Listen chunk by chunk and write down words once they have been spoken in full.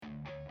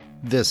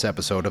This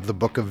episode of the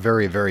Book of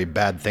Very, Very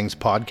Bad Things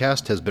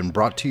podcast has been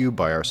brought to you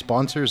by our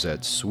sponsors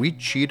at Sweet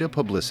Cheetah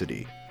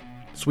Publicity.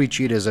 Sweet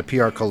Cheetah is a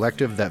PR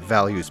collective that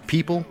values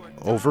people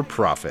over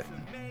profit.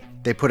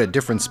 They put a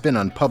different spin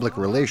on public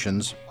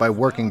relations by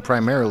working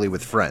primarily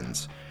with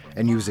friends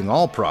and using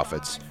all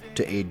profits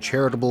to aid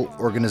charitable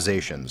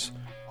organizations.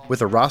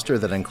 With a roster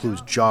that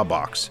includes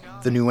Jawbox,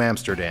 The New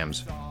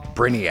Amsterdams,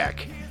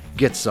 Brainiac,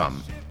 Get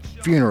Some,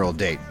 Funeral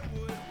Date,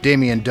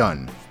 Damian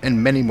Dunn,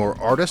 and many more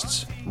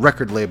artists,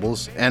 record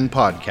labels, and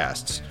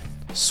podcasts.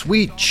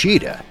 Sweet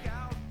Cheetah!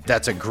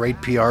 That's a great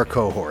PR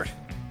cohort.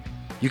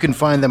 You can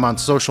find them on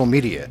social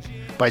media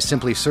by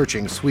simply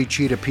searching Sweet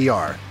Cheetah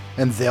PR,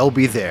 and they'll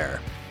be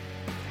there.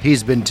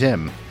 He's been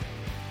Tim,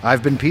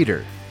 I've been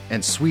Peter,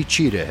 and Sweet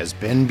Cheetah has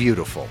been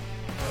beautiful.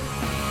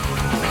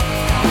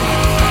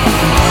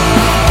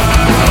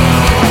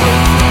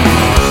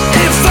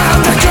 If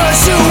I'm the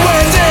curse to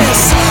win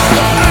this,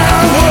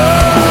 I would.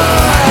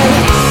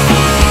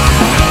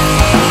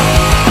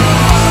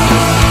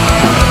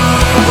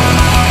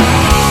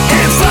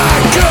 If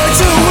I could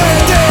to win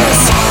this,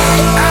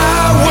 I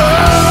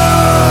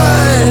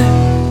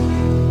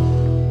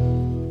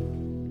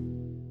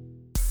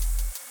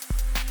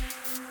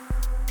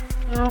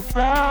would. You're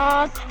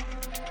back.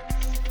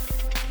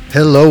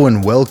 Hello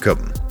and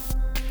welcome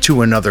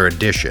to another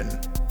edition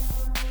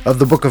of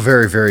the Book of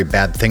Very, Very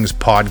Bad Things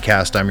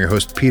podcast. I'm your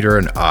host, Peter,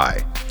 and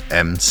I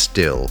am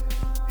still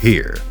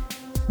here.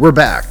 We're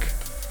back.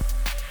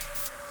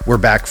 We're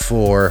back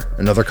for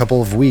another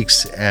couple of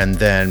weeks, and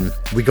then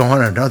we go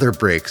on another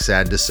break,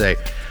 sad to say.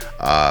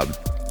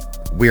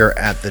 We are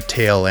at the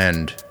tail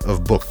end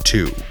of Book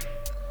 2.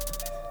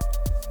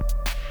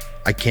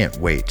 I can't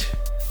wait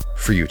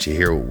for you to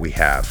hear what we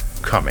have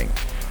coming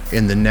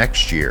in the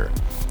next year.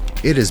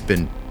 It has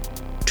been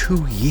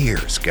 2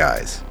 years,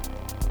 guys.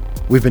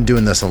 We've been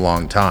doing this a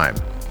long time.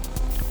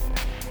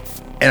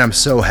 And I'm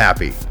so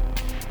happy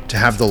to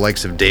have the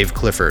likes of Dave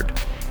Clifford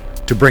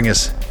to bring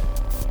us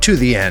to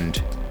the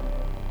end,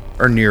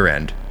 or near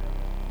end,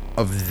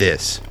 of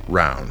this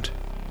round.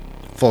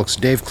 Folks,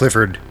 Dave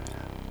Clifford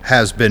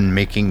has been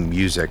making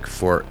music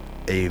for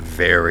a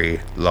very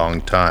long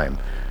time.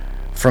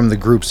 From the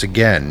groups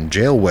again,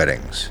 Jail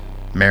Weddings,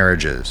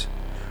 Marriages,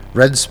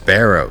 Red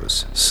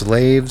Sparrows,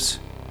 Slaves,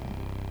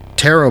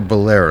 Tarot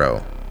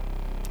Bolero,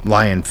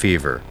 Lion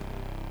Fever,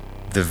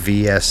 the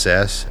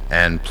VSS,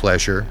 and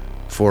Pleasure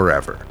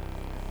Forever.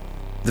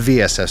 The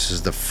VSS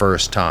is the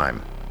first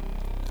time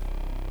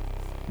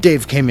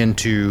Dave came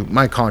into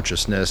my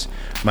consciousness.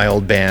 My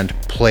old band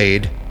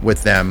played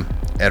with them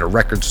at a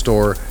record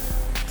store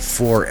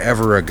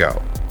forever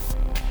ago.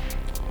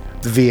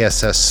 The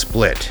VSS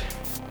split,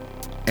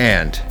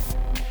 and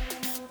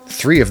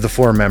 3 of the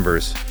 4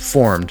 members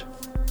formed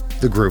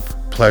the group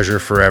Pleasure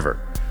Forever,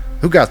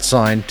 who got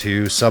signed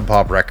to Sub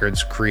Pop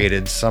Records,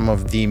 created some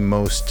of the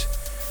most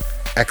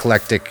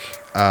eclectic,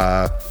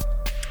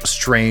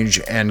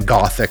 strange, and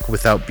gothic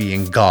without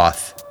being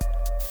goth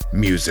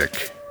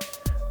music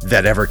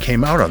that ever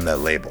came out on that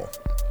label.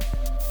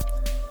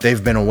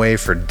 They've been away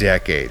for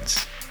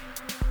decades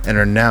and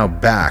are now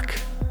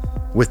back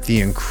with the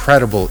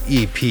incredible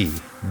EP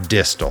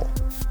Distal.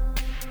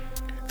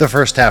 The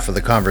first half of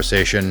the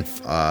conversation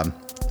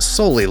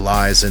solely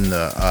lies in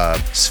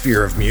the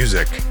sphere of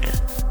music,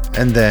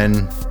 and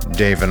then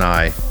Dave and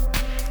I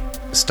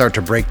start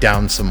to break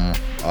down some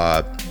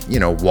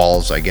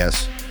walls, I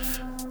guess,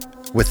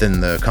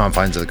 within the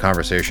confines of the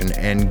conversation,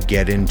 and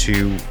get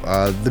into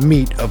the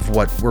meat of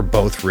what we're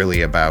both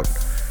really about.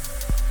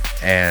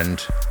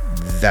 And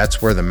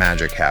that's where the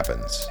magic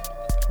happens,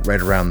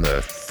 right around the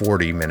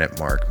 40-minute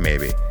mark,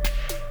 maybe.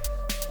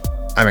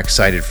 I'm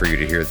excited for you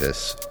to hear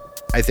this.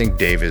 I think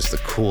Dave is the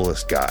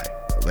coolest guy,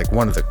 like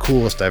one of the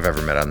coolest I've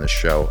ever met on this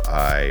show.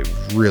 I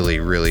really,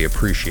 really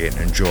appreciate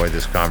and enjoy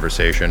this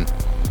conversation.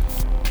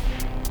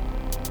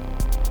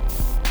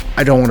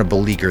 I don't want to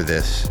beleaguer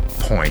this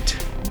point,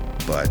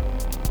 but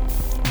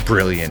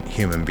brilliant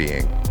human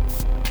being.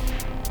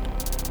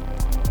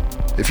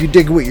 If you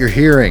dig what you're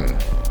hearing,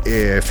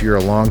 if you're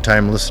a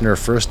long-time listener,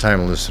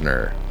 first-time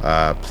listener,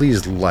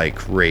 please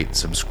like, rate,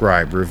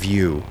 subscribe,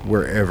 review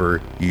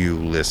wherever you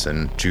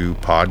listen to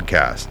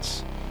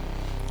podcasts.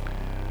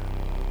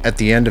 At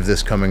the end of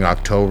this coming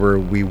October,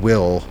 we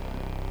will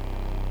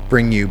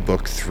bring you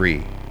Book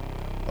 3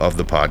 of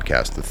the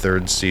podcast, the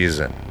 3rd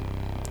season.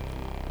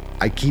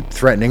 I keep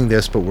threatening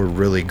this, but we're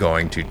really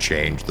going to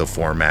change the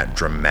format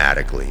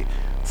dramatically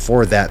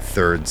for that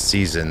 3rd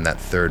season, that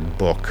 3rd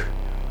book.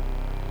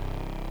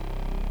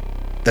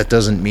 That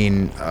doesn't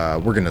mean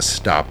we're going to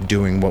stop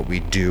doing what we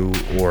do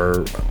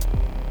or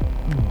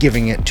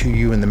giving it to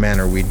you in the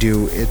manner we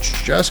do. It's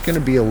just going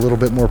to be a little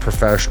bit more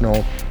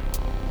professional,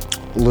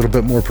 a little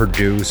bit more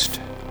produced,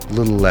 a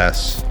little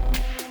less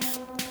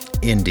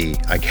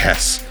indie, I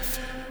guess.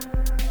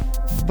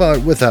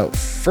 But without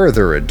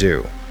further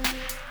ado,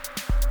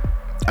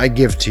 I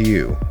give to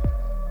you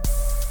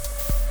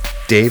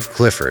Dave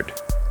Clifford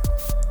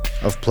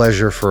of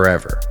Pleasure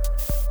Forever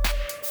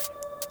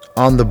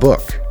on the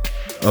Book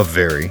of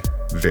Very,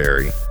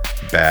 Very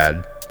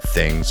Bad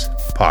Things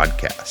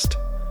podcast.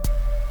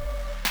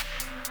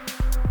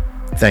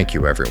 Thank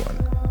you, everyone.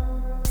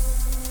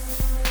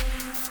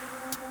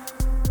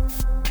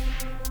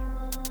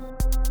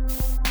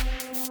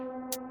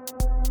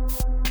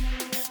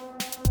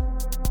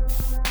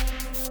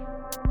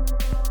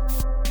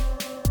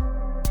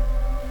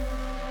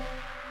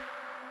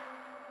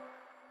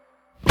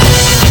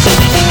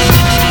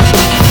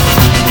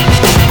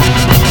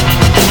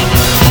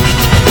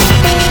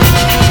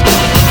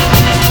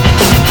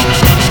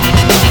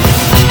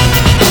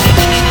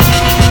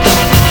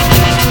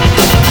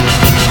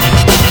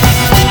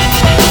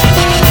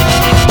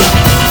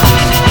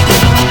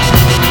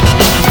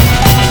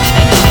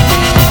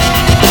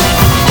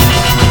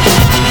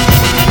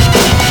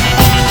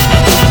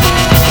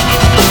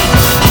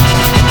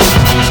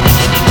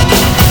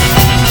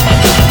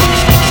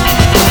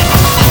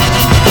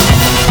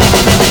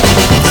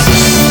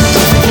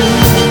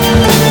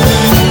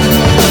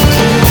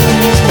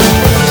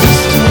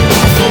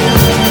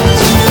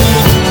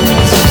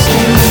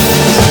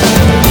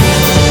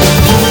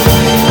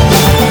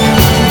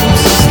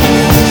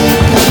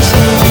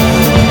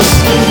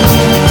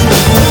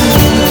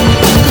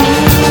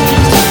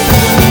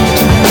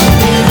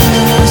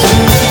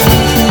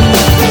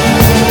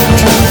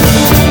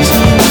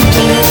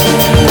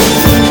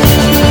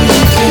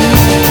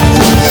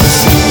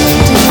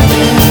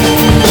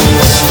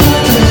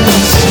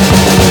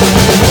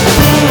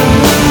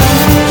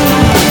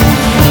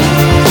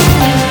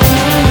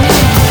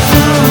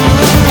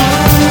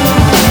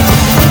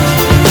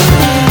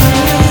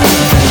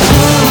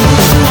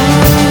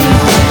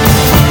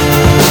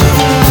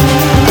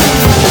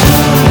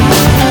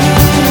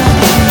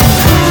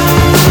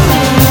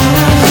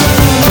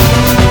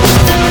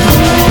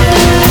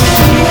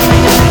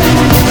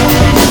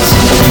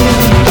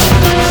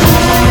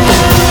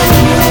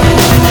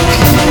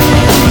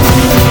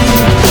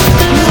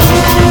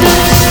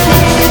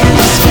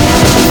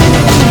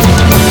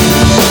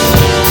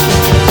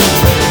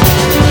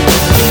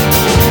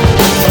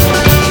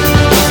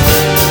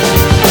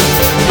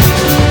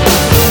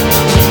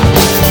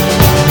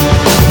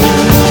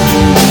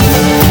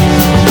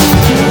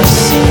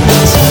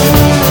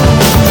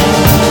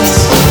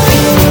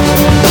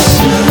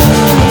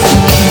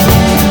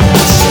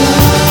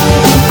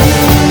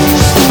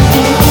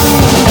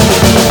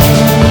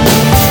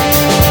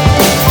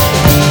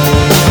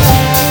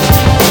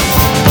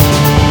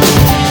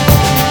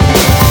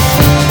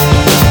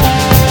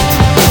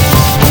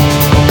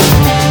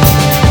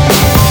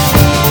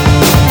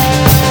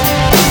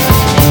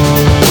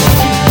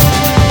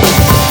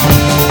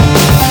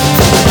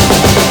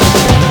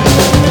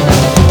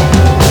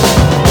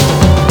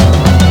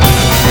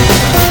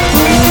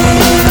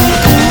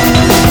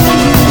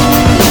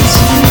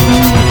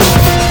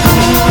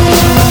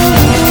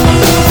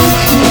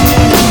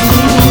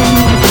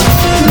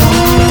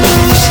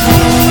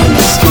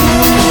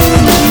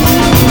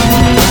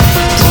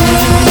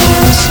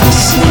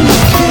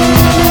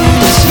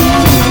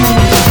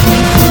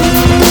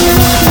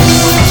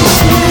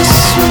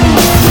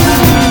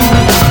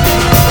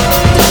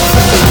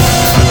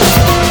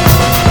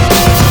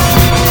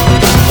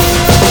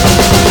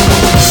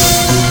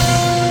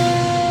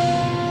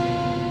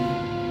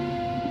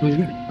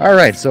 All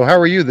right. So how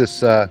are you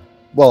this,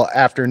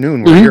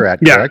 afternoon where you're at,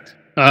 correct?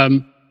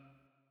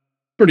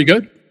 Pretty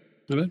good.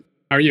 How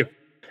are you?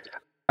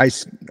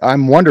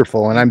 I'm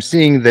wonderful, and I'm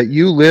seeing that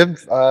you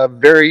live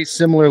very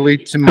similarly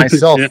to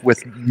myself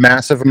with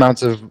massive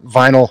amounts of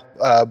vinyl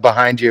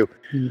behind you.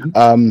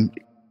 Mm-hmm.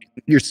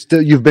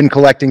 You've been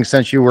collecting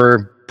since you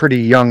were pretty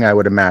young, I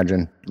would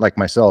imagine, like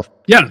myself.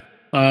 Yeah.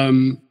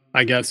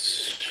 I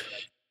guess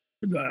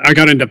I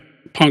got into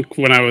punk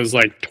when I was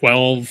like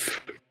 12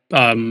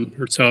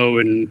 or so,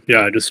 and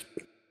just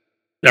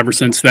ever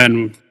since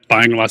then,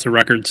 buying lots of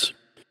records.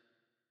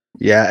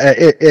 Yeah,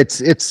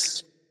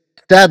 it's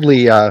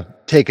sadly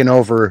taken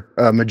over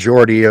a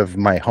majority of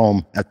my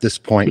home at this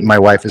point. My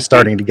wife is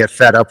starting to get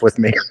fed up with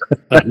me.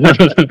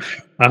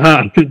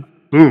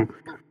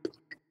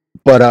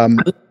 But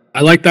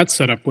I like that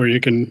setup where you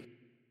can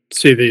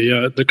see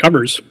the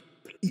covers.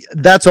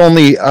 That's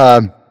only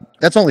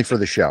for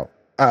the show.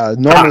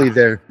 Normally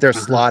they're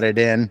slotted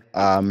in.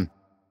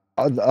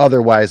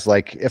 Otherwise,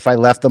 like if I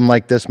left them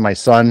like this, my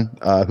son,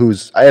 I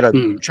had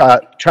a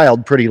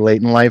child pretty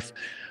late in life.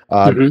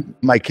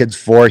 My kid's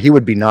 4. He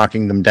would be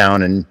knocking them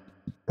down and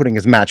putting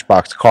his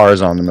Matchbox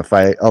cars on them if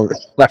I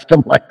left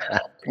them like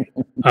that.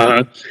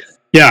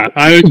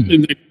 I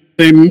in the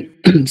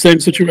same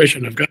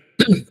situation. I've got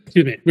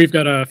we've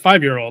got a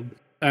 5-year-old,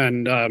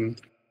 and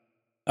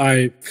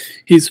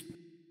he's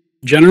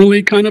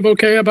generally kind of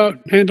okay about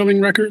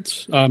handling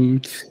records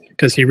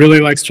because he really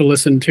likes to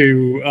listen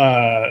to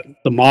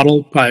The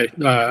Model by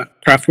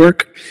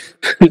Kraftwerk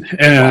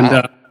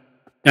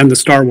and the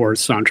Star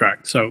Wars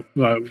soundtrack. So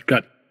we've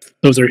got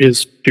those are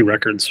his 2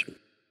 records.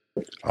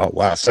 Oh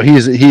wow! So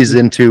he's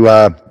into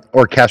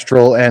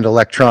orchestral and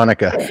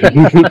electronica.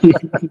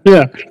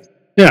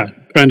 yeah,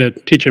 trying to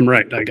teach him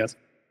right, I guess.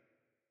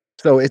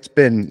 So it's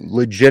been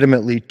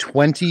legitimately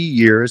 20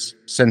 years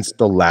since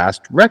the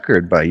last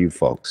record by you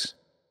folks.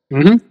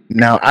 Mm-hmm.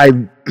 Now,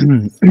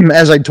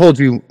 as I told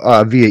you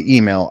via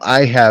email,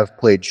 I have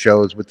played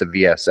shows with the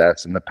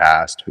VSS in the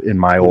past in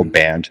my old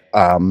band.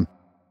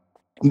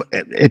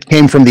 It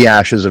came from the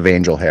ashes of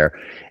Angel Hair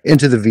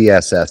into the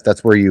VSS.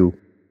 That's where you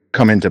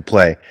come into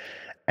play,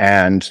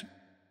 and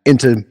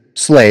into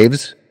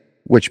Slaves,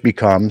 which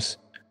becomes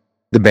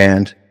the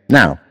band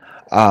now.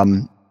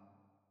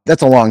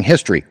 That's a long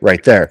history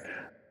right there.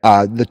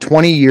 The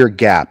 20-year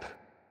gap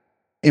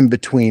in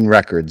between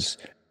records.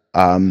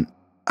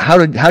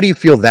 How do you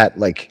feel that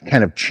like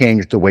kind of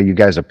changed the way you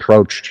guys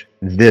approached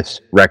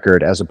this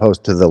record as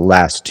opposed to the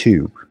last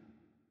two?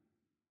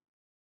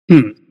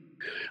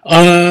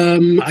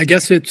 I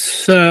guess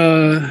it's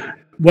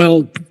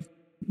well,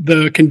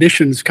 the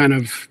conditions kind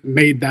of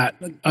made that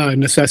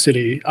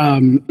necessity,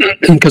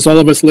 because all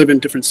of us live in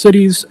different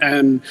cities,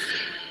 and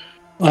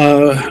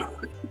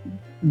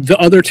the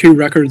other two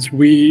records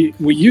we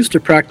used to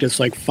practice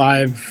like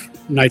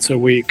 5 nights a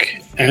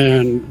week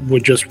and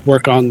would just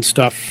work on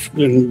stuff,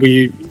 and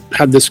we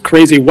had this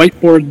crazy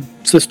whiteboard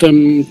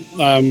system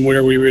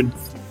where we would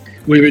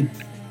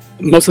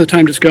most of the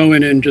time just go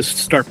in and just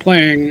start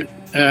playing,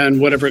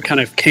 and whatever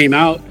kind of came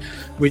out,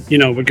 we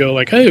would go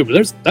like, hey,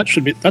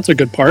 that's a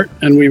good part,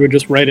 and we would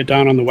just write it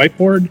down on the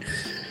whiteboard,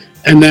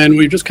 and then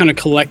we just kind of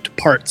collect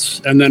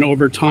parts, and then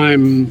over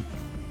time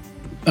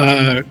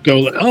go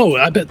like, oh,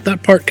 I bet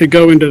that part could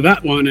go into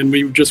that one, and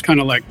we would just kind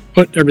of like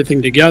put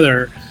everything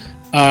together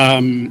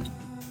in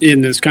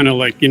this kind of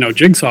like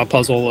jigsaw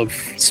puzzle of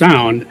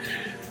sound,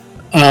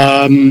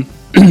 and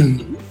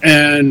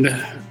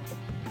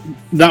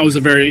that was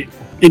a very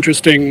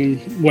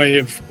interesting way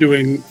of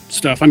doing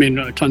stuff. I mean,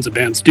 tons of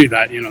bands do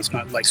that. It's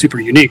not like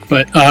super unique,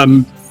 but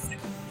to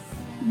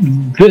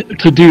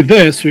do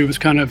this, it was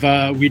kind of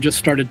we just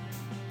started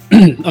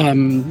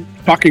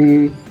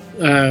talking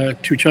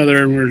to each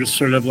other, and we're just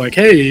sort of like,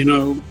 hey,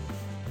 you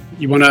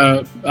want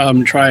to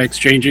try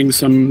exchanging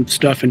some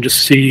stuff and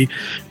just see.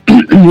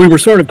 We were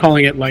sort of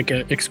calling it like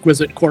an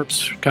Exquisite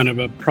Corpse kind of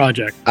a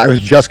project. I was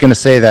just going to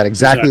say that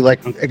exactly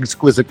like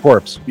Exquisite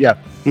Corpse. Yeah.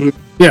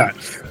 Yeah.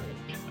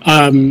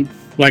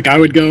 Like I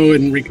would go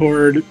and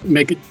record,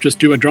 just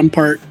do a drum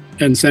part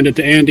and send it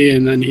to Andy,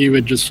 and then he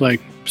would just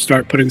like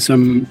start putting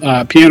some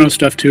piano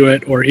stuff to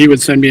it, or he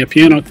would send me a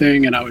piano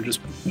thing and I would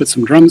just put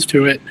some drums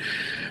to it.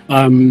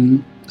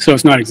 So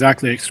it's not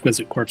exactly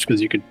Exquisite Corpse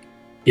because you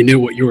knew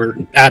what you were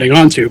adding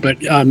on to, but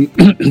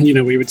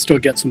we would still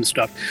get some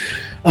stuff.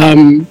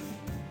 And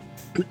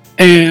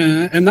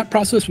that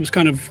process was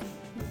kind of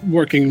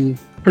working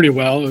pretty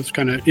well. It was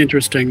kind of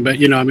interesting, but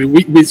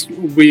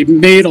we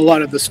made a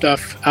lot of the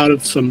stuff out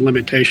of some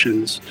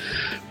limitations,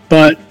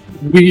 but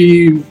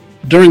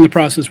during the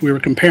process we were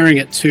comparing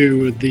it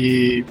to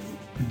the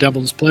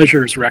Devil's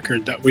Pleasures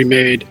record that we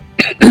made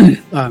back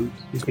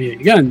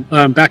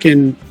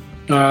in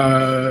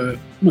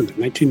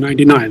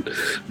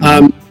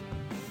 1999,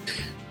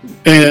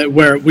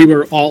 where we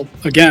were all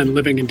again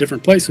living in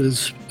different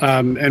places,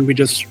 and we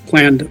just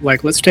planned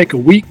like, let's take a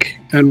week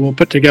and we'll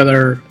put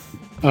together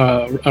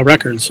a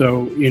record.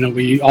 So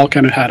we all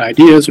kind of had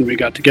ideas, and we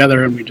got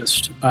together and we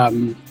just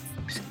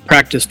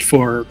practiced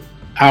for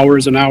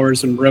hours and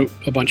hours and wrote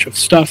a bunch of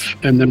stuff,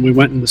 and then we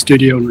went in the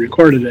studio and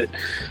recorded it.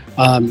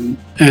 And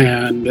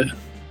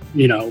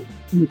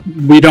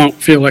we don't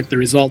feel like the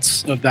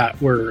results of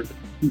that were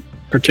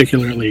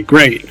particularly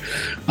great.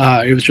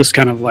 It was just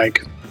kind of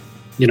like,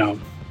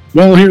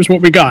 well, here's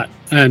what we got,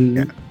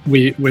 and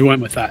we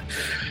went with that.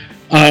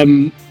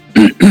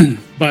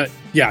 But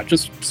yeah,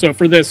 just so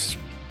for this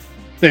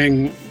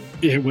thing,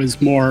 it was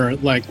more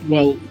like,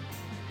 well,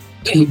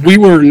 we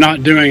were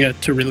not doing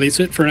it to release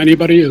it for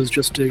anybody. It was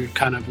just to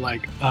kind of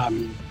like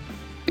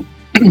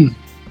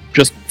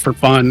just for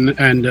fun,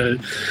 and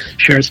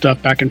share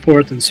stuff back and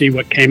forth and see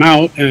what came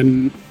out,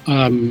 and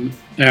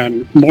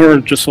more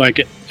just like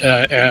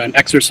an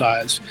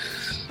exercise.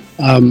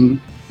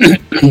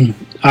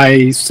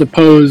 I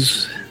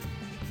suppose,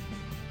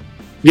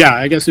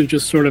 I guess it's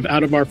just sort of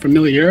out of our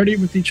familiarity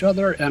with each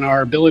other and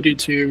our ability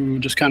to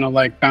just kind of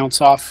like bounce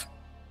off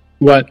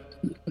what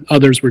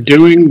others were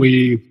doing.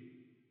 We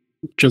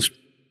just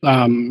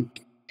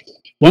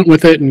went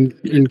with it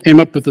and came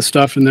up with the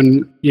stuff. And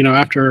then,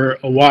 after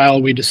a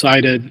while, we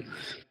decided,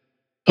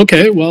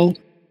 okay, well,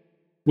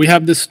 we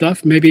have this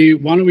stuff. Maybe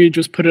why don't we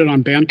just put it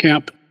on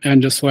Bandcamp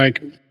and just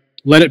like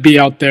let it be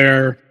out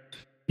there?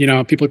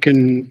 People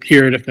can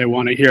hear it if they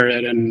want to hear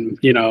it, and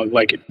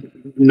like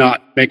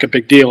not make a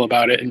big deal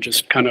about it, and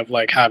just kind of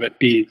like have it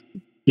be,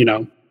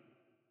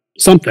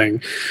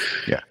 something.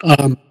 Yeah.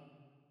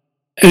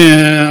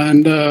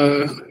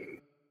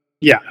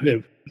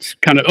 It's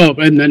kind of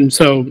and then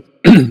so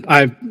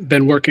I've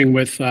been working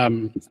with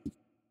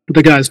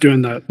the guys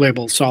doing the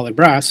label Solid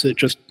Brass. It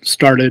just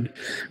started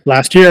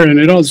last year, and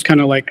it all just kind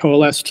of like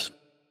coalesced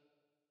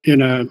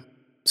in a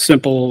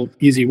simple,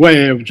 easy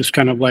way of just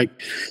kind of like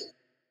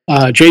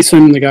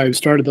Jason, the guy who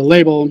started the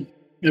label.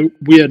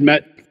 We had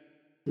met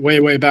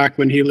way back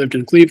when he lived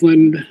in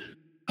Cleveland,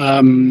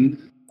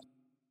 and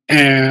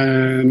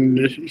and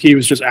he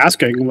was just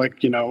asking,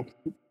 like,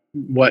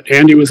 what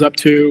Andy was up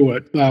to,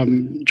 what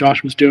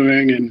Josh was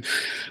doing, and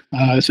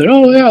I said,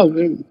 "Oh yeah,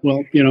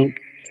 well,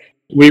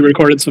 we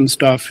recorded some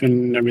stuff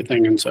and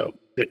everything," and so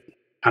it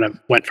kind of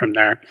went from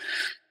there.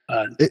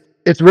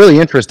 It's really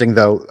interesting,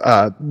 though,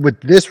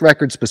 with this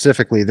record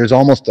specifically. There's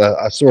almost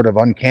a sort of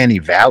uncanny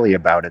valley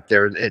about it.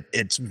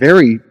 It's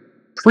very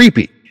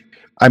creepy.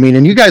 I mean,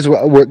 and you guys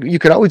you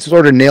could always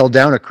sort of nail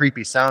down a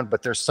creepy sound,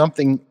 but there's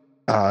something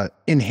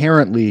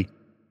inherently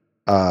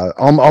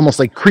almost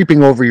like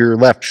creeping over your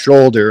left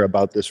shoulder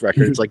about this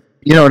record. It's like,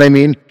 you know what I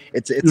mean?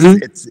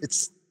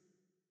 It's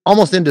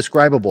almost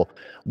indescribable.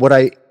 What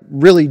I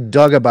really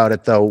dug about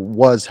it, though,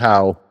 was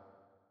how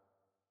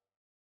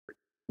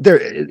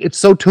it's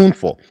so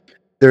tuneful.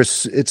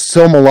 It's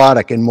so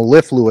melodic and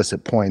mellifluous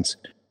at points,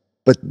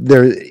 but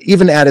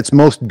even at its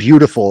most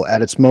beautiful,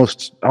 at its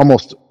most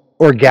almost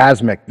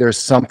orgasmic, there's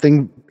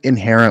something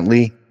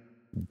inherently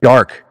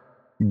dark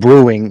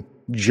brewing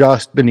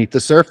just beneath the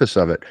surface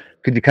of it.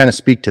 Could you kind of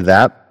speak to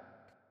that?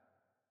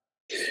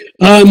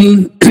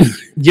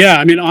 Yeah,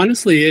 I mean,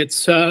 honestly,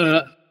 it's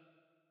I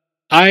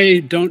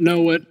don't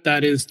know what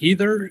that is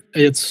either.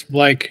 It's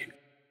like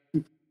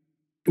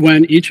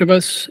when each of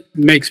us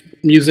makes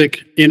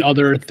music in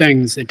other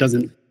things, it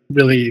doesn't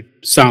really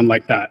sound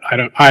like that. I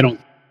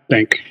don't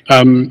think.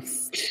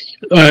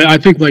 I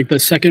think like the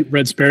second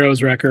Red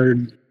Sparrows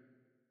record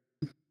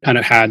kind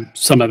of had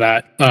some of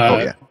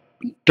that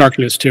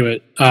darkness to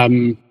it.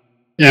 And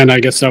I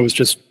guess that was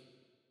just,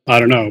 I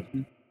don't know,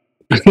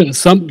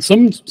 some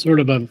sort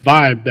of a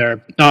vibe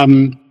there.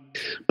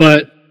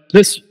 But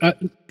this,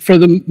 for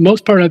the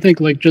most part, I think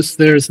like just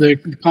there's the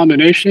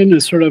combination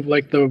is sort of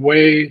like the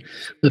way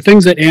the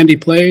things that Andy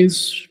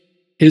plays,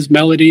 his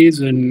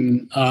melodies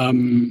and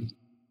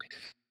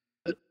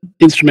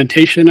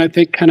instrumentation, I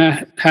think kind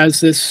of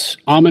has this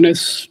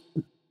ominous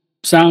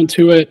sound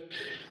to it.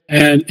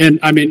 And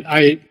I mean,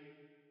 I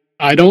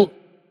don't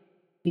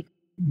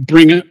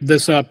bring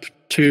this up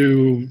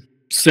to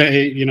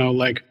say,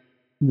 like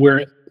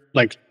we're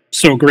like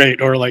so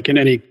great or like in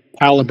any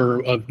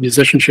caliber of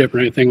musicianship or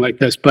anything like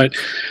this, but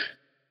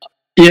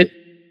it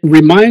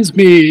reminds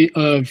me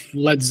of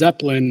Led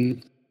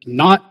Zeppelin,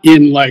 not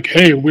in like,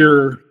 hey,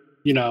 we're,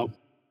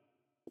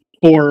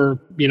 four,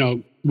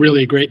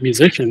 really great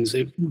musicians.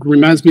 It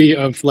reminds me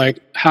of like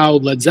how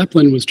Led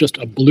Zeppelin was just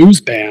a blues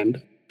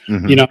band,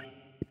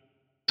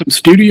 some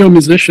studio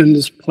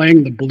musicians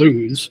playing the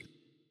blues,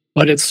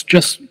 but it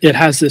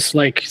has this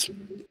like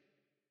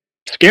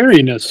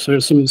scariness or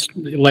some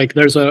like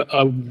there's a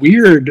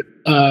weird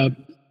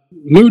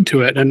mood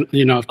to it. And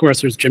of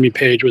course there's Jimmy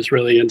Page was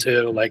really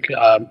into like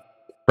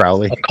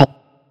Crowley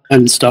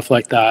and stuff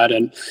like that,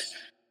 and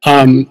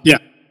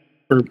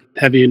or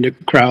heavy into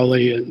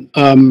Crowley, and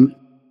none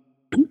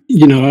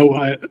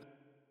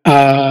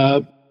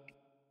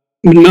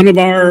of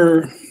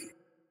our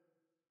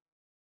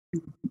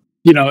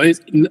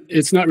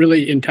it's not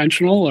really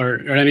intentional or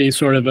any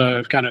sort of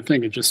a kind of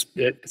thing. It's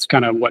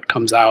kind of what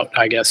comes out,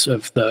 I guess,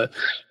 of the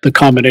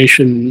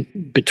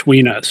combination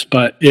between us.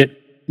 But it,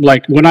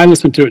 like, when I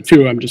listen to it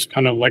too, I'm just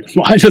kind of like,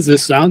 why does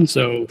this sound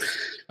so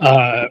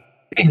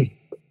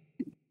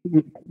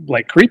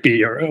like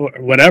creepy or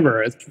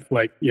whatever? It's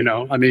like,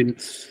 I mean,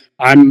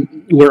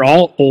 we're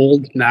all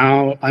old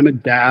now. I'm a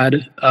dad,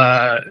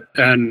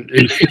 and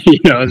it's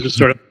just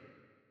sort of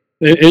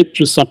it's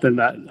just something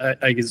that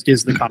I guess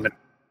is the comment,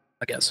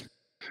 I guess.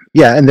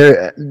 Yeah, and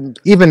there,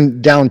 even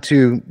down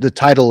to the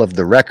title of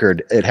the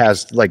record, it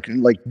has like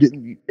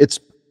it's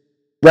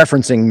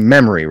referencing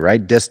memory,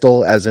 right?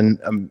 Distal, as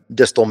in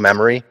distal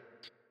memory.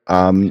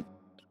 It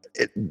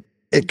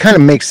kind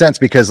of makes sense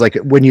because, like,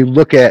 when you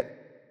look at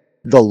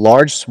the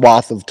large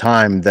swath of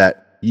time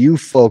that you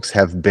folks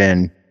have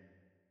been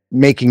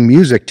making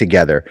music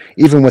together,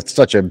 even with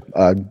such a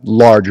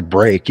large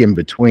break in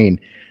between,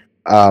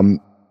 a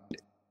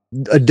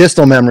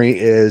distal memory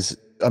is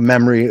a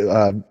memory.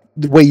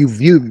 The way you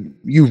view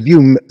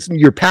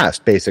your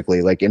past,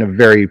 basically, like in a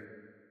very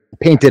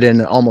painted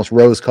in almost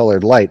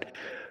rose-colored light.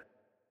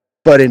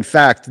 But in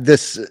fact,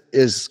 this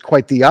is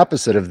quite the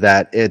opposite of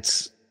that.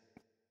 It's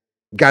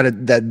got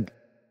that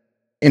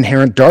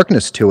inherent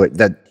darkness to it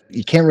that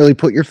you can't really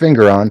put your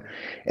finger on,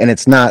 and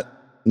it's not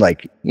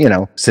like,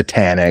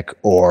 satanic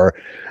or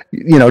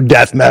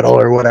death metal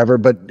or whatever.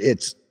 But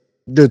it's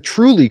the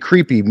truly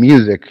creepy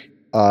music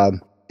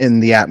in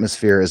the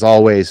atmosphere is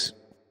always.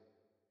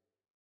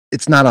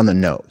 It's not on the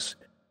nose,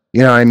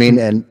 you know what I mean?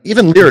 And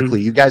even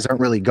lyrically, you guys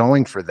aren't really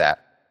going for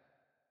that,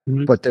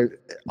 but they're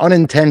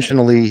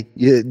unintentionally,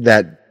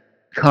 that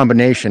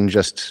combination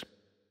just,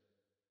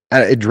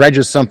 it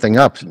dredges something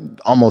up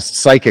almost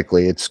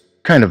psychically. It's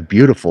kind of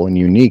beautiful and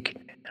unique.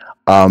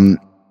 I'm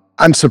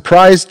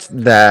surprised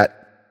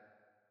that,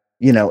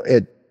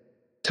 it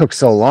took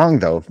so long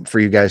though, for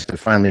you guys to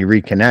finally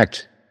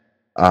reconnect.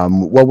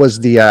 What was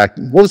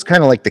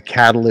kind of like the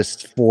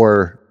catalyst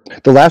for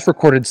the last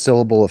recorded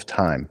Syllable of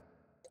Time?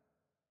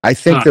 I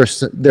think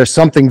there's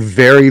something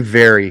very,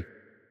 very,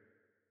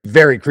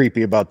 very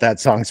creepy about that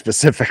song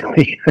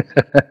specifically.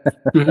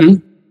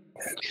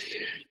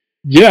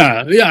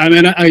 Yeah. I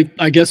mean,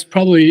 I guess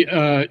probably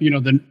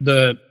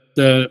the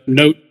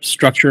note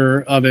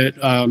structure of it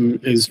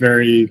is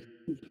very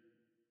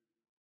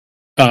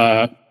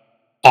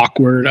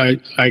awkward,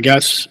 I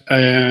guess,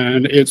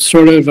 and it's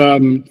sort of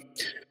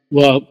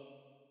well,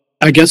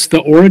 I guess the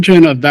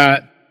origin of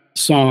that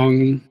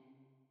song.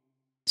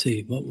 Let's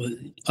see, what was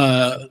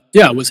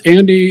it was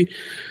Andy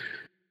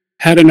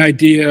had an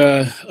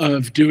idea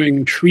of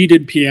doing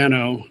treated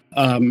piano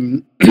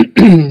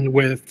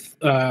with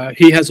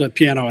he has a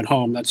piano at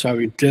home. That's how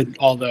we did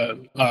all the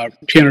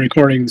piano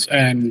recordings,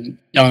 and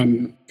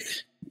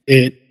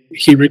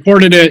he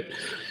recorded it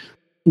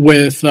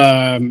with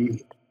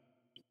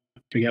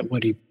forget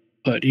what he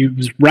put. He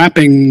was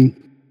wrapping,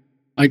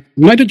 like,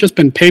 might have just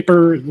been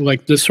paper,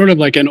 like this sort of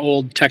like an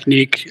old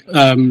technique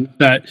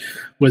that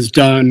was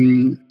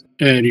done,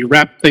 and you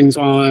wrap things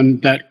on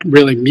that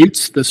really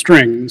mutes the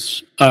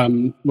strings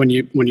when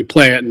you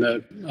play it, and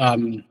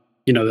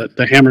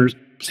the hammer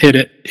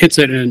hits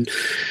it, and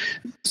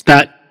it's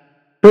that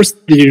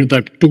first the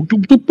boop, boop,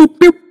 boop, boop,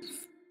 boop,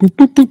 boop,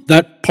 boop, boop,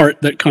 that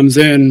part that comes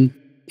in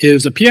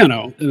is a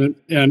piano,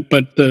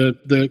 but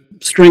the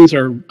strings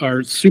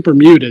are super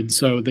muted,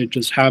 so they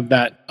just have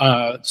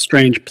that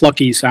strange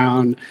plucky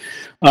sound.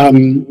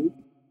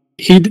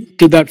 He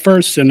did that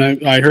first, and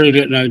I heard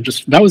it, and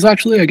that was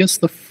actually, I guess,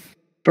 the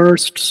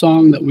first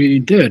song that we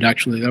did.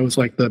 Actually, that was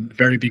like the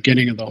very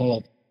beginning of the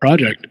whole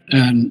project,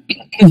 and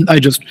I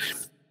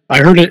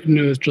heard it, and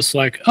it was just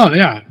like, oh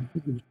yeah,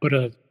 put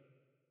a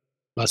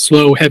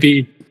slow,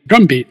 heavy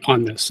drum beat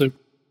on this. It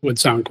would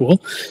sound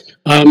cool.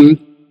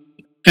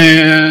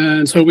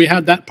 And so we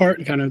had that part,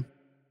 and kind of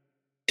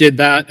did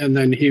that, and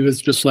then he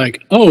was just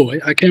like, oh,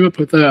 I came up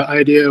with an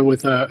idea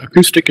with an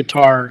acoustic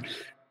guitar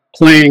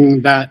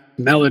playing that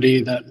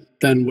melody that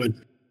then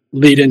would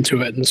lead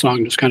into it, and the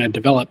song just kind of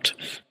developed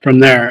from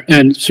there.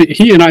 And so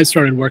he and I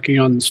started working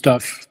on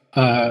stuff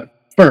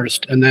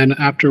first, and then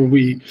after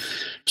we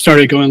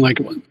started going like,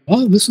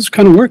 well, this is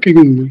kind of working,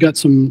 and we've got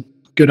some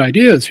good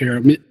ideas here. I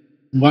mean,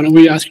 why don't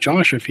we ask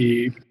Josh if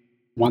he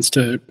wants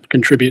to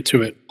contribute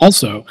to it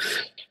also?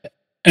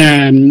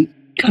 And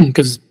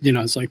because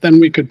it's like,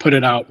 then we could put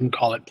it out and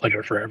call it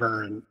Pleasure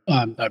Forever, and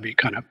that'd be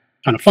kind of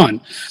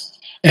fun.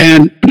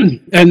 And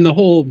the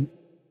whole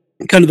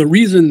kind of the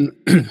reason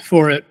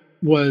for it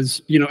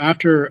was,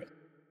 after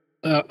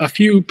a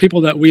few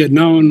people that we had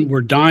known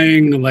were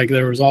dying, like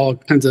there was all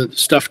kinds of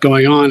stuff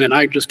going on, and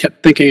I just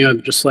kept thinking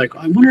of just like,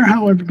 I wonder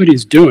how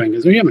everybody's doing,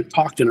 because we haven't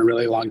talked in a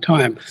really long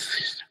time.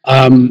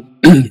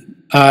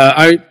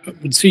 I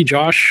would see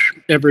Josh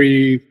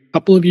every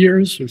couple of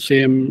years, or see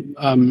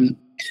him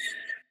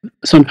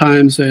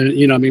sometimes,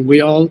 and I mean, we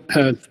all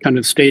have kind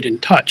of stayed in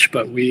touch,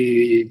 but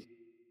we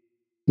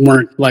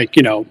weren't like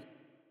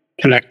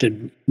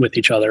connected with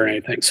each other or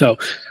anything. So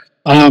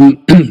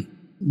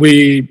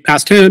we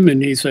asked him,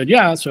 and he said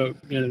yeah. So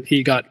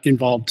he got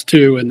involved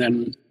too, and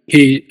then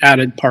he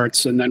added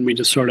parts, and then we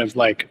just sort of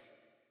like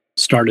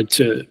started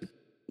to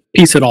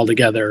piece it all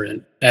together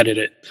and edit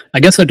it. I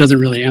guess that doesn't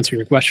really answer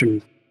your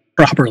question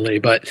properly,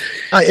 but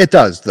it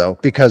does, though,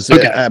 because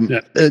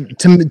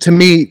to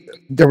me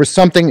there was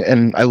something,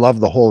 and I love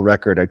the whole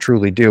record, I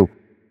truly do.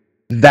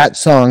 That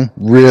song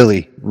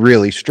really,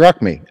 really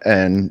struck me,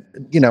 and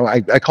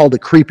I called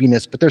it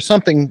creepiness, but there's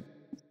something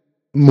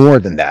more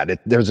than that.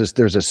 There's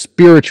a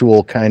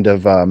spiritual kind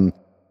of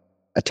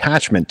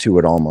attachment to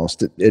it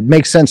almost. It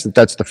makes sense that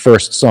that's the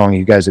first song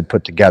you guys had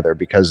put together,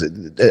 because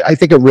I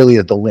think it really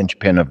is the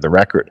linchpin of the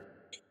record.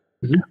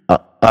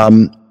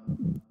 Mm-hmm.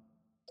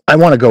 I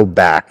want to go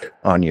back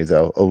on you,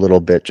 though, a little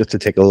bit, just to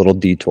take a little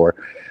detour.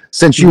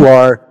 Since you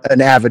are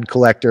an avid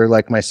collector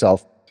like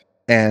myself,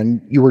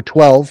 and you were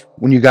 12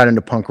 when you got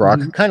into punk rock,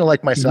 kind of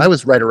like myself. I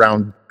was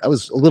I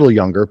was a little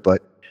younger,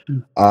 but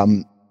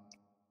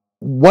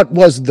what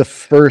was the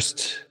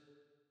first,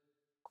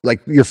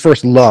 like your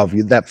first love,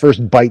 that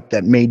first bite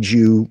that made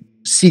you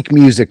seek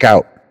music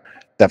out?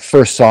 That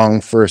first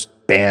song, first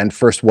band,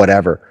 first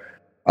whatever,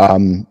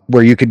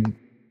 where you could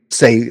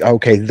say,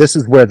 okay, this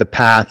is where the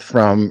path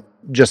from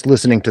just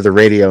listening to the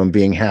radio and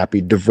being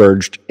happy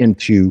diverged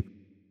into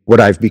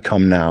what I've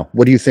become now.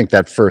 What do you think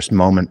that first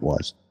moment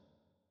was?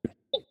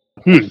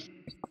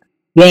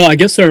 Well, I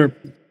guess there are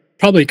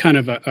probably kind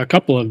of a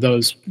couple of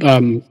those.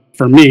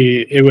 For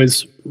me, it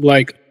was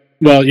like,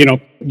 well,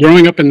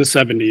 growing up in the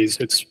 70s,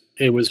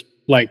 it was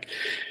like,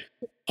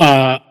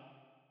 I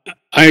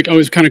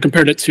always kind of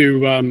compared it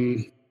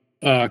to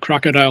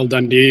Crocodile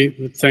Dundee,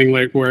 the thing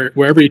like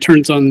wherever he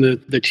turns on the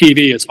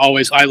TV, it's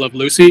always I Love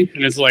Lucy,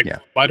 and it's like,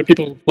 why do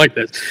people like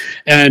this?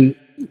 And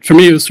for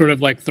me, it was sort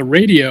of like the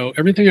radio.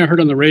 Everything I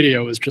heard on the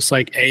radio was just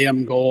like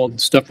AM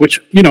gold stuff, which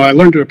I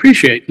learned to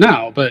appreciate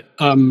now. But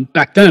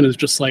back then, it was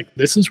just like,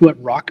 this is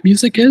what rock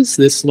music is.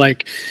 This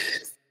like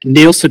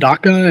Neil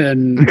Sedaka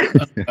and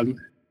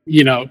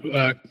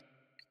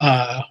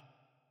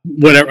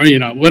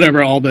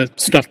whatever all the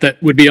stuff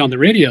that would be on the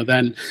radio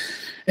then,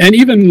 and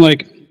even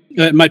like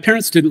my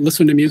parents didn't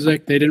listen to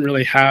music. They didn't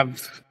really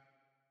have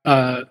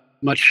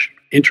much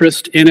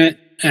interest in it,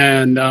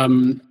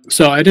 and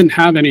so I didn't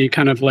have any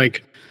kind of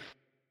like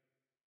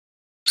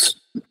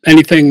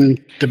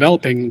anything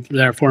developing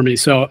there for me.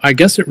 So I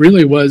guess it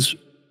really was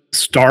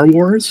Star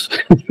Wars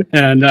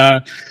and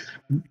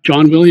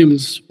John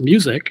Williams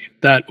music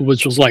that was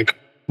just like,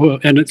 well,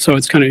 so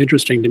it's kind of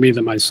interesting to me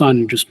that my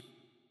son just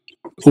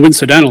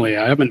coincidentally,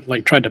 I haven't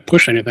like tried to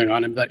push anything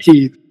on him, that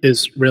he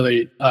is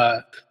really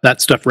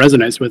that stuff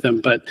resonates with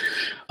him. But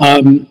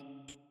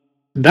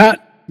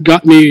that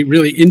got me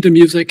really into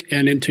music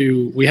and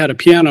into, we had a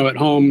piano at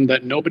home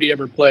that nobody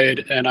ever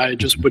played, and I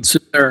just would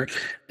sit there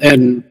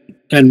and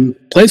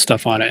play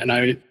stuff on it, and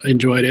I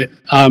enjoyed it.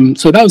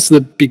 So that was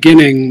the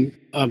beginning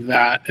of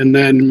that. And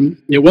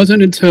then it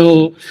wasn't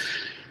until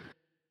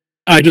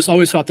I just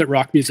always thought that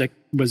rock music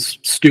was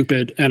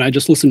stupid, and I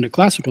just listened to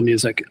classical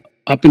music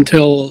up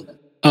until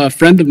a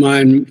friend of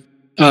mine,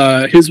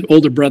 his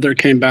older brother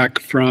came back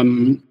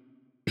from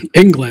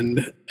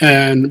England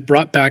and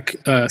brought back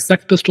a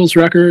Sex Pistols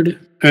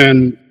record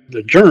and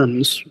the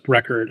Germs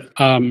record.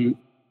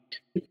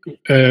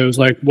 It was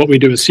like What We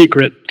Do Is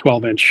Secret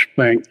 12-inch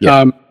thing.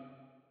 Yeah.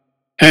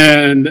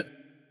 And,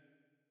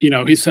 you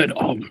know, he said,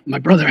 oh, my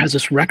brother has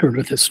this record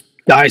with this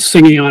guy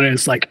singing on it.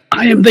 It's like,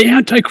 I am the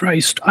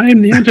Antichrist. I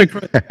am the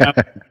Antichrist.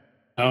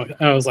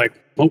 I was like,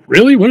 oh,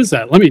 really? What is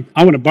that?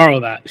 I want to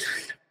borrow that.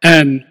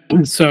 And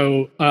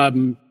so,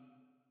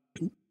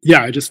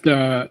 yeah, I just,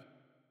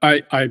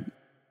 I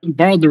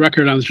borrowed the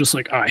record, and I was just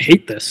like, oh, I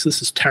hate this.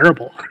 This is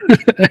terrible.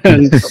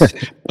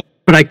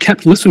 But I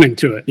kept listening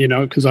to it, you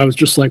know, because I was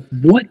just like,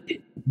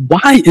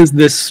 why is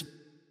this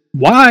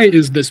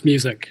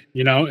music?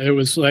 You know, it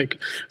was like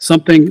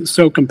something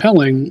so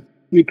compelling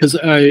because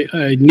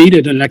I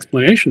needed an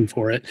explanation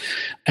for it.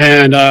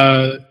 And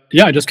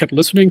yeah, I just kept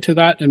listening to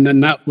that. And then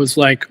that was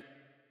like,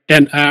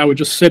 and I would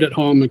just sit at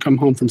home and come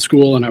home from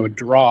school, and I would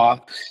draw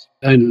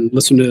and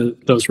listen to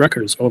those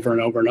records over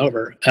and over and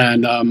over.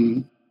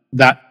 And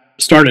that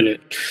started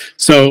it.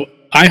 So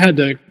I had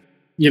to,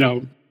 you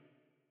know,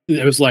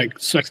 it was like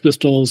Sex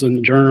Pistols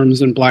and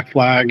Germs and Black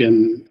Flag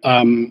and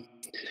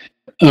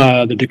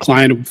the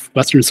Decline of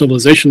Western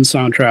Civilization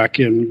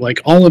soundtrack and like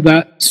all of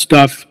that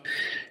stuff.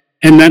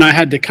 And then I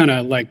had to kind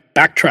of like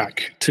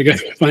backtrack to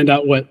find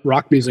out what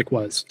rock music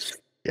was.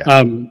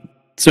 Yeah.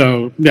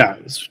 So yeah,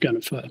 it was kind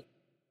of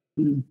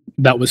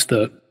that was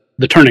the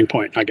turning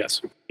point, I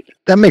guess.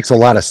 That makes a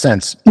lot of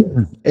sense.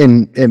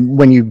 And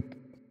when you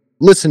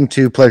listen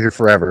to Pleasure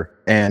Forever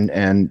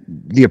and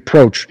the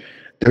approach,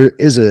 there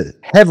is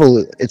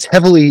it's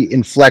heavily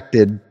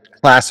inflected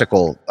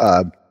classical,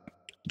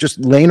 just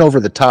laying over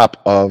the top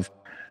of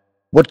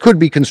what could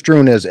be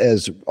construed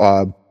as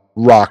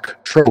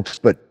rock tropes,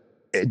 but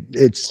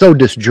it's so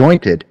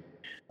disjointed,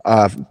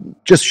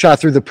 just shot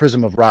through the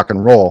prism of rock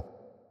and roll,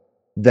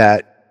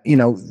 that, you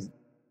know,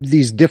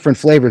 these different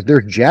flavors.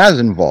 There's jazz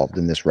involved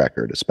in this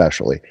record,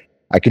 especially.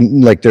 I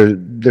can like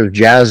there's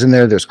jazz in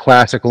there, there's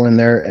classical in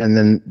there, and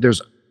then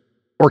there's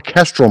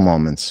orchestral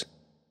moments,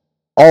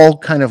 all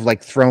kind of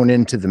like thrown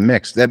into the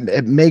mix. That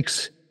it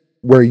makes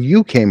where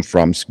you came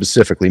from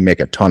specifically make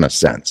a ton of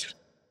sense.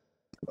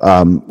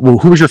 Well,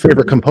 who was your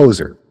favorite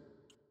composer?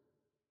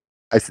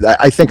 I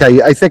think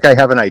I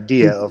have an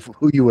idea of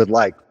who you would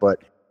like, but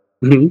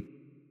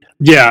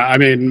yeah, I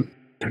mean,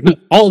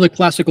 all the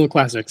classical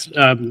classics.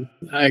 I mean,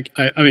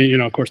 you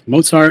know, of course,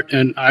 Mozart,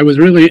 and I was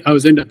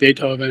into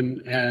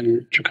Beethoven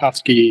and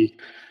Tchaikovsky,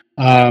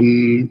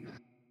 and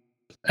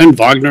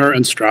Wagner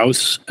and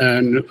Strauss,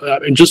 and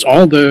just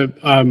all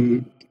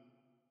the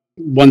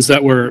ones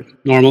that were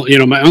normal. You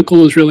know, my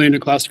uncle was really into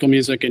classical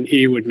music, and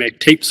he would make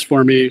tapes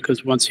for me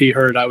because once he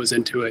heard I was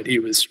into it, he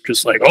was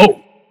just like,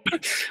 "Oh,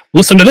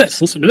 listen to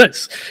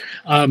this."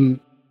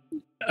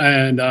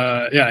 And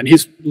yeah, and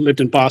he's lived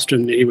in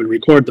Boston. He would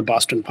record the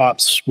Boston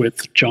Pops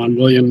with John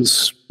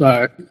Williams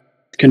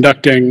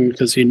conducting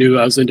because he knew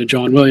I was into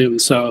John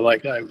Williams. So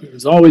like, it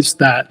was always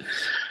that.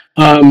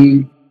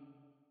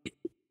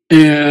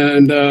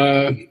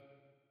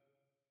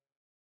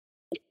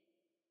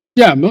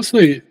 Yeah,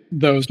 mostly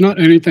those. Not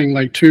anything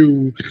like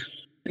too,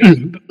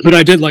 but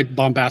I did like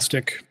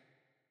bombastic,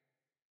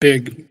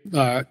 big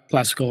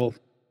classical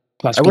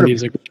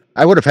music.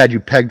 I would have had you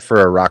pegged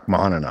for a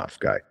Rachmaninoff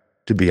guy,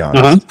 to be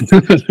honest.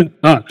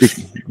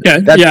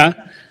 Yeah.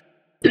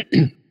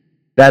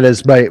 That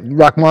is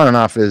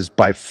Rachmaninoff is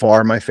by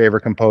far my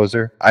favorite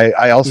composer.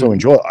 I also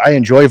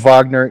enjoy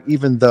Wagner,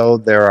 even though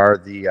there are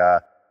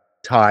the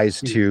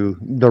ties to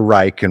the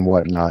Reich and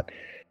whatnot.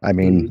 I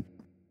mean,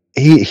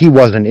 he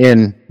wasn't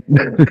in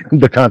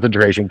the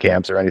concentration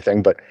camps or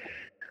anything, but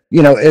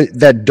you know,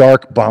 that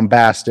dark,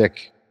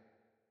 bombastic,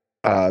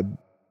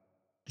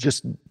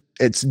 just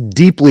it's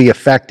deeply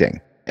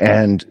affecting,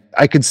 and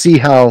I could see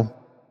how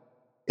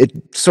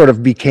it sort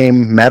of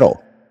became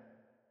metal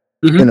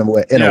in a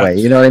way.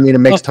 You know what I mean? It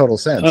makes total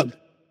sense.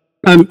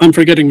 I'm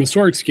forgetting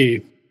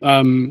Mussorgsky.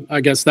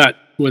 I guess that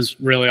was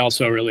really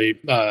also a really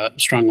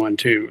strong one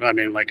too. I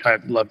mean, like I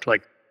loved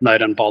like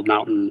Night on Bald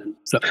Mountain and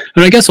stuff.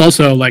 And I guess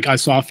also like I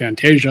saw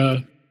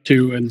Fantasia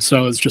too, and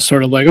so it's just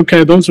sort of like,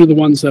 okay, those are the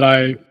ones that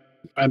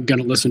I'm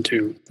gonna listen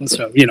to.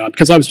 So, you know,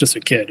 because I was just a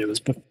kid. It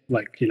was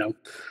like, you know,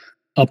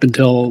 up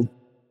until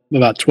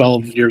about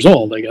 12 years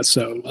old, I guess.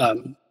 So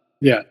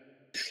yeah,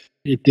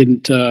 it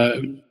didn't.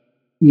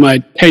 My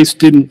taste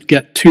didn't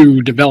get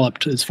too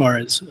developed as far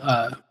as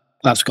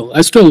classical.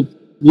 I still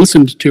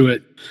listened to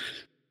it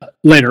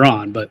later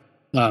on, but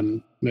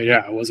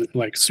yeah, it wasn't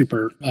like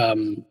super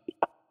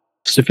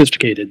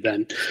sophisticated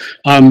then.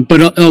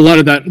 But a lot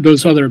of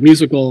those other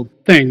musical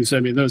things, I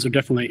mean, those are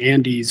definitely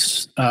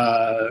Andy's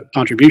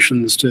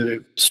contributions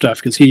to stuff,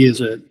 because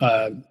he's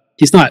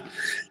not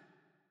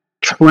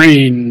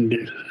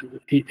trained.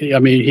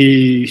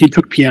 He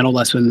took piano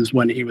lessons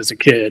when he was a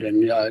kid,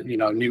 and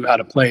knew how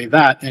to play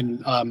that.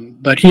 And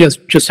but he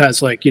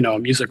has like a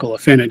musical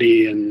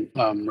affinity and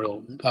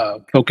real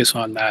focus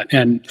on that,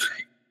 and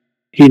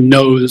he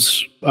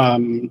knows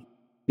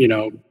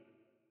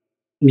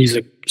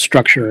music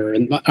structure.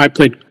 And I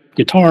played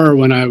guitar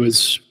when I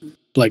was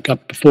like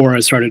up before I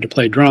started to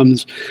play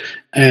drums,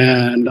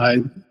 and I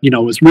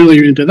was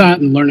really into that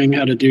and learning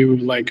how to do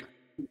like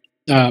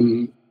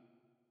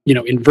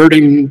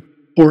inverting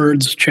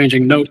chords,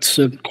 changing notes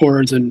of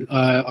chords, and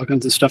all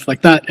kinds of stuff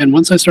like that. And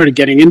once I started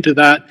getting into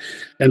that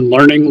and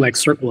learning like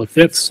circle of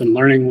fifths and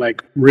learning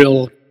like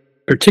real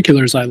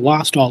particulars, I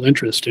lost all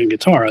interest in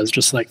guitar. I was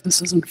just like,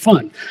 this isn't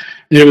fun.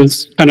 It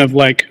was kind of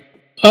like,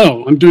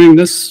 oh, I'm doing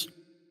this.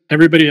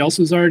 Everybody else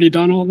has already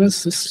done all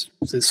this. This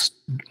is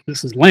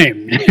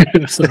lame.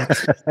 So,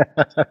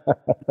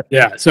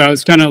 yeah. So I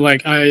was kind of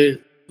like,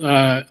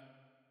 I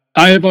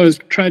have always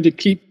tried to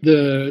keep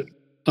the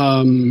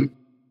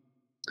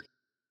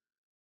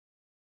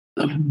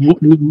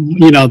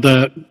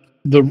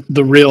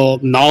the real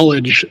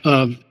knowledge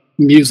of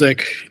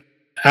music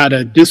at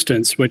a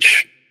distance,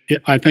 which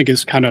I think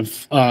is kind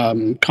of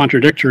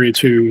contradictory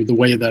to the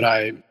way that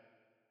I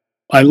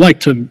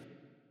like to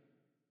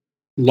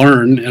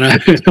learn, and I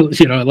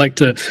like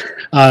to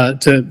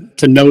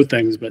know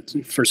things, but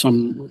for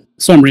some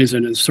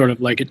reason it's sort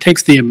of like it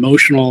takes the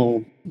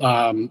emotional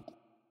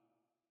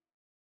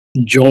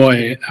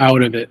joy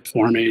out of it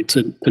for me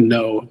to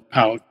know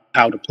how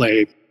to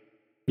play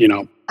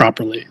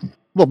properly.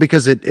 Well,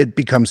 because it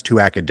becomes too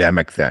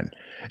academic then.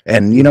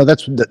 And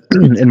that's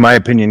in my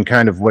opinion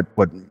kind of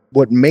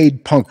what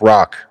made punk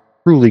rock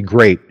truly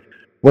great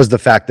was the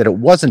fact that it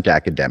wasn't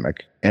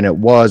academic, and it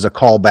was a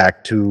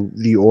callback to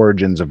the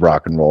origins of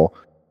rock and roll.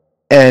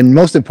 And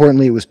most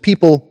importantly, it was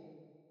people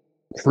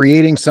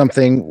creating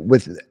something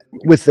with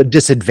a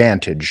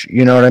disadvantage.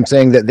 You know what I'm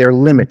saying? That they're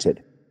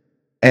limited.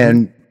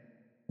 And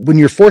when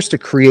you're forced to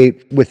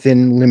create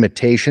within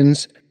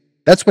limitations,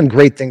 that's when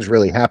great things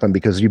really happen,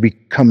 because you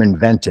become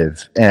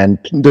inventive, and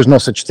there's no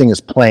such thing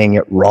as playing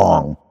it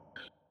wrong.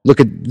 Look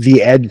at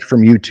The Edge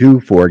from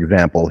U2, for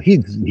example.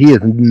 He is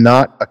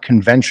not a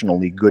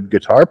conventionally good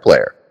guitar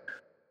player.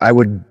 I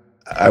would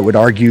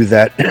argue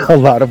that a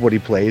lot of what he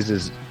plays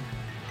is,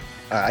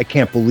 I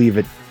can't believe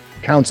it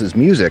counts as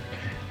music,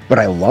 but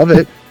I love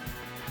it.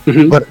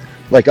 Mm-hmm. But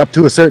like up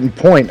to a certain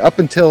point, up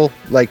until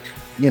like,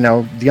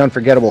 The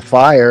Unforgettable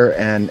Fire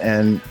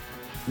and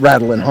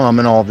Rattle and Hum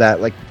and all of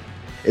that, like,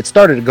 it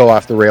started to go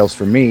off the rails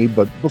for me.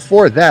 But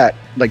before that,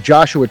 like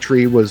Joshua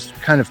Tree was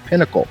kind of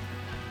pinnacle.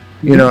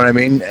 You know what I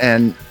mean?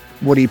 And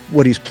what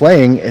he's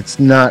playing, it's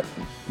not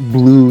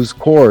blues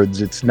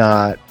chords. It's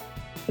not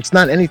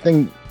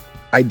anything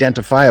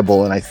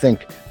identifiable. And I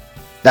think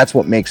that's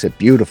what makes it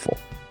beautiful.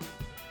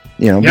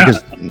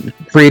 Because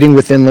creating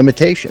within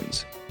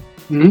limitations.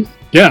 Mm-hmm.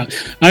 Yeah,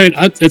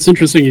 it's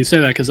interesting you say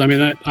that, because I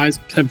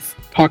have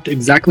talked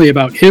exactly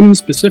about him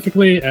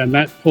specifically and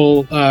that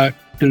whole kind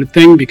of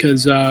thing,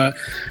 because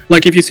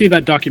like if you see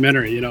that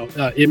documentary,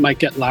 It Might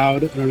Get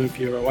Loud. I don't know if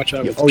you ever watch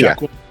that with Jack.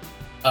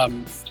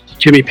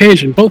 Jimmy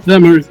Page, and both of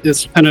them are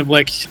this kind of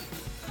like,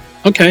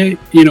 okay,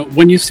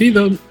 when you see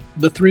the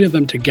three of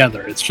them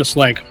together, it's just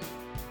like,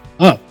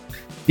 oh,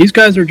 these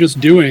guys are just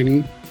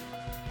doing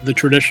the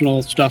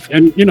traditional stuff,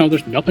 and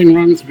there's nothing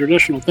wrong with the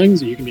traditional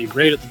things, and you can be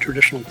great at the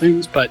traditional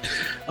things, but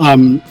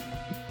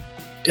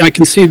I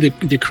can see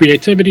the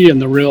creativity and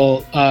the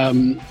real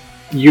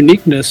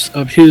uniqueness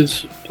of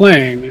his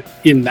playing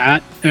in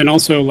that, and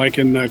also like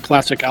in the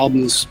classic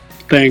albums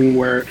thing,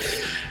 where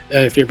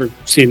if you've ever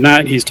seen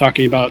that, he's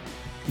talking about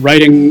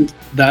writing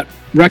that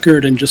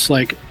record and just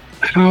like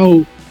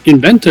how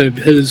inventive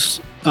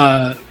his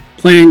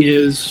playing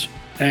is,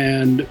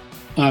 and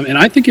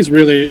I think he's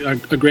really a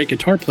great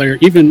guitar player,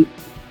 even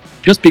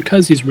just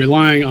because he's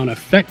relying on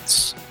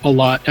effects a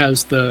lot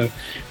as the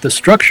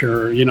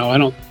structure. I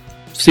don't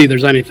see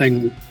there's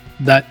anything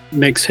that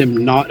makes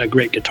him not a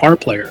great guitar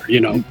player.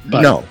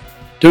 But no,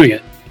 doing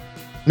it.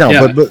 No,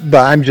 yeah. but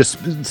I'm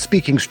just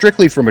speaking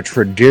strictly from a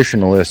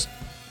traditionalist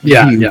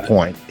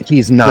viewpoint. Yeah.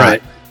 He's not.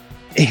 Right.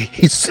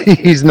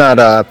 He's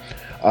not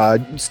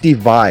Steve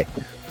Vai,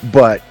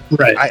 but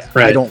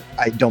I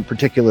don't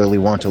particularly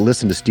want to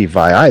listen to Steve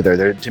Vai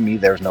either. To me,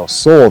 there's no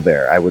soul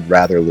there. I would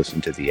rather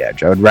listen to The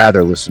Edge. I would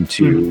rather listen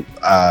to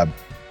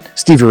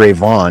Stevie Ray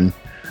Vaughan.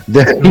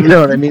 You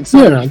know what I mean?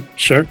 So, yeah,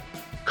 sure.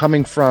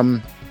 Coming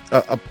from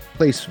a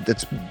place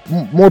that's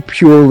more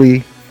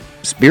purely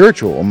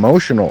spiritual,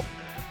 emotional,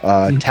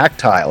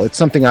 tactile, it's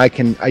something I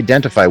can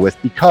identify with,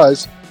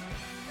 because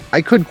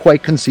I could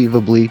quite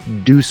conceivably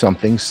do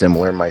something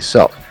similar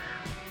myself.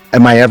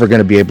 Am I ever going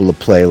to be able to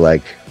play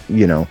like,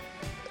 you know,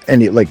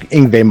 any like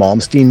Yngwie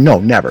Malmsteen? No,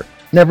 never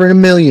in a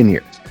million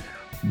years.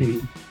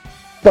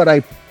 But I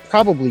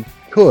probably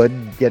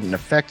could get an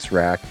effects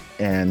rack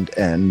and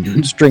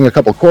string a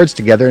couple chords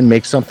together and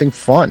make something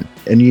fun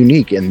and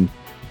unique. And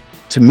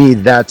to me,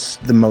 that's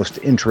the most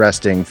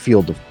interesting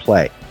field of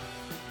play.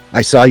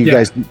 I saw you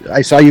guys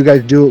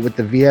do it with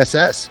the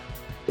VSS.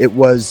 It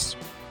was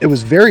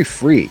very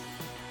free.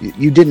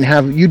 You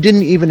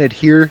didn't even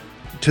adhere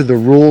to the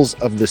rules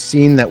of the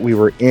scene that we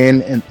were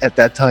in and at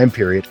that time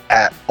period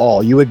at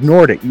all. You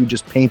ignored it. You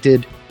just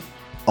painted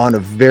on a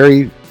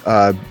very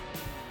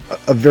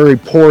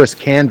porous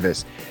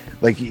canvas.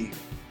 Like,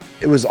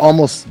 it was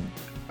almost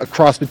a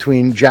cross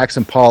between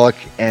Jackson Pollock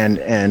and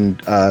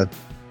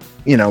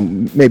you know,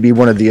 maybe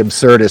one of the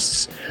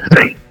absurdists.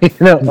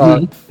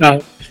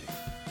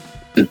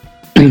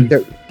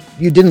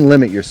 You didn't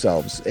limit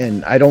yourselves,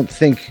 and I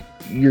think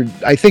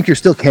you're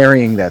still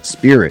carrying that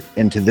spirit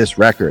into this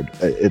record.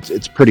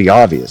 It's pretty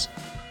obvious.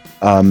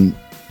 Are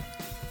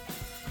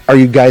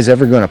you guys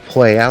ever going to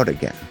play out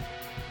again?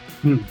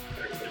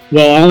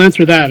 Well, I'll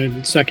answer that in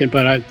a second,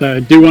 but I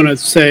do want to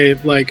say,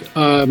 like,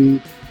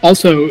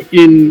 also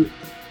in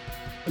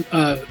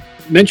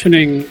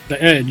mentioning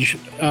the edge,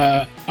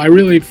 I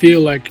really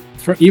feel like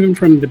even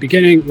from the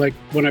beginning, like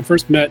when I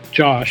first met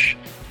Josh,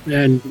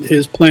 and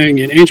his playing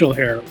in Angel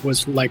Hair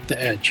was like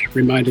the edge,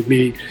 reminded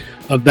me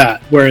of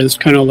that. Whereas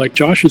kind of like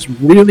Josh is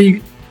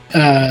really,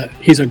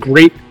 he's a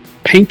great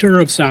painter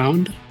of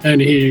sound, and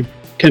he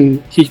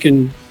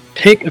can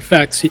take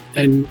effects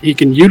and he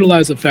can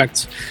utilize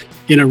effects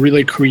in a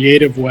really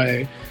creative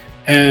way.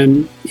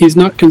 And he's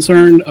not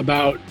concerned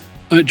about,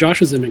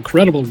 Josh is an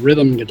incredible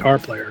rhythm guitar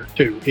player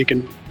too. He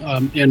can,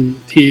 and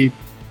he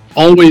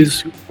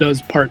always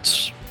does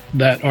parts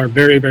that are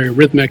very, very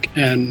rhythmic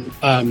and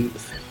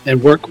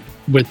work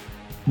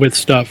with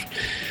stuff.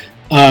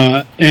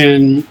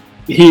 And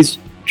he's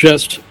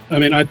just, I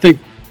mean, I think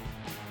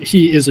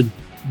he is a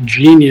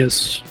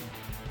genius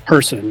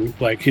person,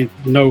 like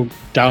no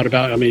doubt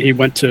about it. I mean, he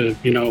went to,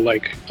 you know,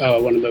 like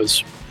one of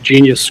those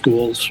genius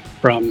schools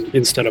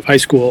instead of high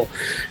school,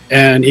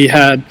 and he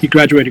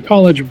graduated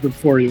college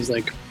before he was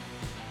like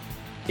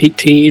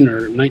 18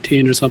 or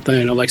 19 or something,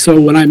 you know, like, so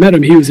when I met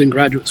him, he was in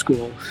graduate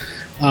school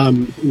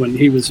when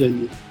he was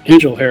in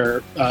Angel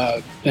Hair,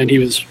 and he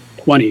was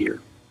 20 or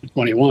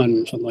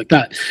 21, something like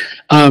that.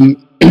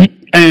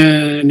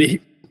 And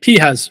he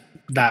has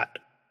that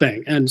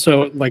thing. And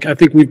so, like, I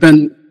think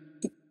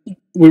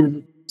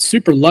we're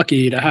super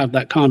lucky to have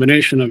that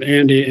combination of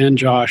Andy and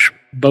Josh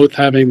both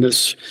having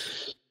this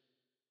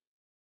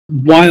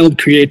wild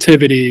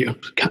creativity,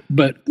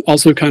 but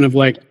also kind of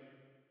like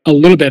a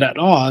little bit at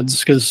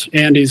odds, because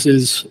Andy's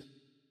is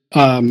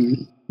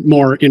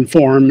more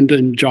informed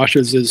and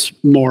Josh's is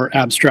more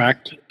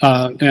abstract,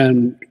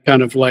 and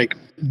kind of like,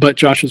 but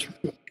Josh is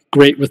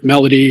great with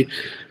melody,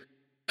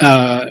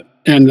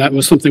 and that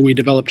was something we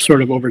developed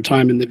sort of over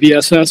time in the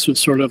VSS. Was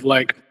sort of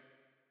like,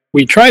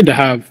 we tried to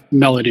have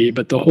melody,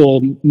 but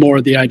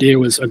the idea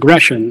was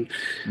aggression.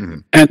 Mm-hmm.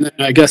 And then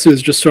I guess it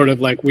was just sort of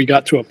like, we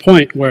got to a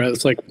point where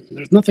it's like,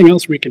 there's nothing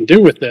else we can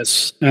do with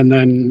this. And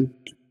then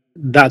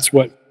that's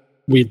what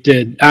we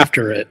did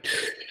after it.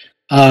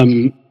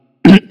 I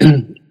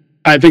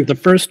think the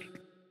first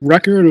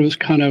record was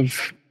kind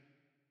of,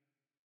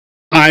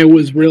 I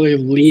was really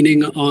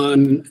leaning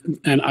on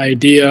an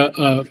idea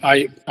of,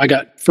 I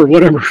got, for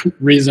whatever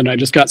reason, I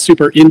just got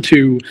super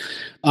into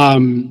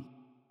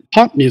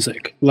pop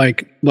music,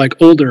 like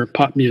older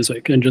pop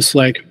music, and just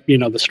like, you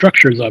know, the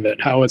structures of it,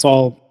 how it's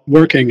all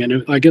working.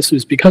 And I guess it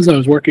was because I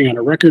was working on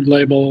a record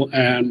label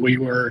and we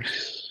were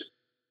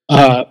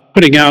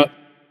putting out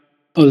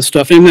all this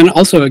stuff. And then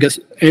also, I guess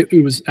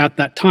it was at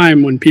that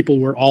time when people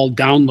were all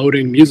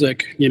downloading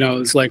music, you know,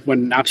 it's like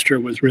when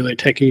Napster was really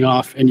taking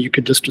off and you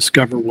could just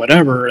discover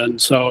whatever. And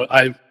so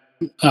I,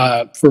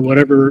 for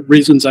whatever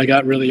reasons, I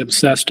got really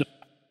obsessed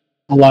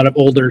a lot of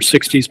older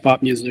 60s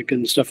pop music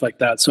and stuff like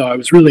that. So I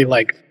was really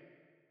like,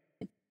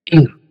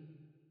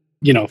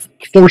 you know,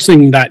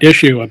 forcing that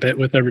issue a bit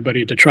with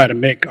everybody to try to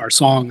make our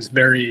songs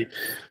very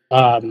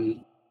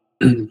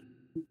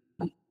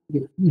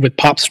with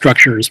pop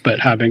structures, but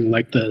having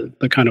like the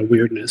kind of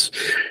weirdness.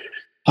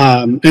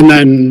 And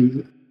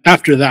then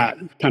after that,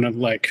 kind of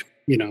like,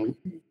 you know,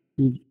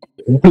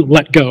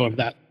 let go of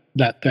that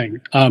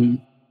thing.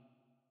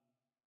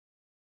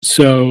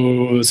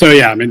 So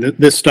yeah, I mean,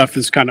 this stuff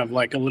is kind of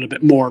like a little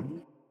bit more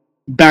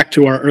back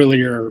to our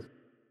earlier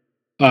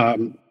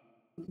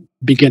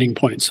beginning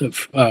points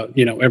of,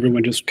 you know,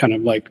 everyone just kind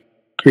of like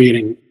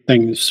creating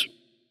things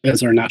as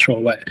their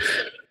natural way.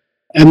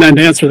 And then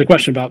to answer the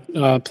question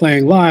about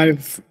playing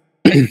live,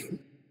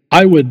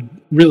 I would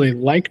really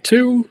like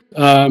to,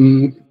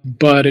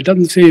 but it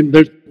doesn't seem,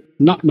 there's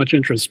not much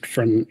interest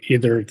from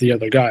either of the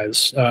other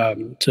guys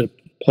to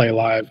play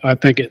live. I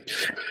think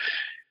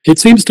it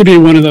seems to be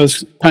one of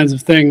those kinds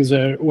of things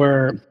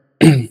where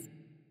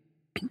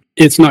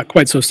it's not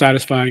quite so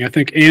satisfying. I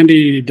think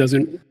Andy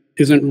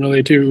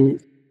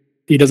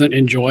he doesn't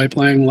enjoy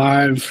playing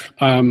live,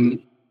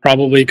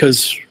 probably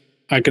because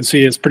I could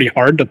see it's pretty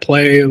hard to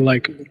play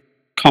like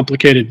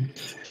complicated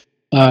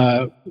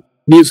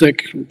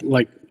music,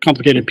 like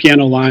complicated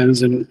piano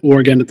lines and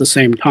organ at the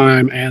same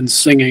time, and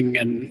singing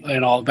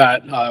and all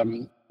that.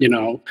 You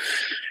know,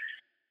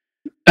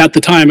 at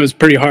the time it was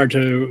pretty hard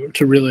to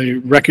really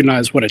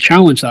recognize what a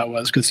challenge that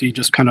was, because he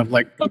just kind of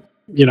like,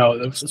 you know,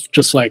 it was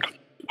just like,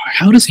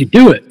 how does he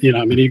do it? You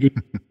know, I mean, he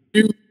could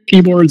do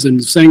keyboards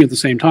and sing at the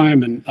same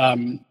time, and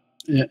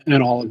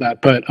all of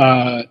that. But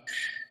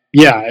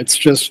yeah, it's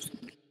just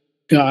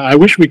I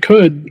wish we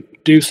could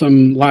do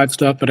some live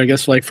stuff, but I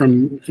guess like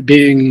from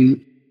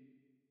being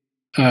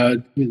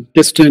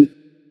distant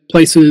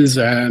places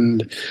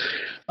and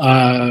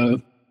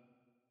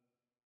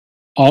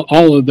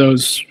all of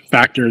those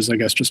factors, I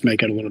guess, just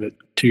make it a little bit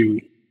too.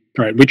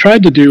 Right. We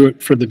tried to do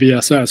it for the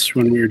VSS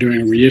when we were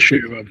doing a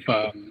reissue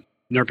of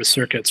Nervous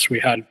Circuits. We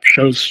had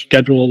shows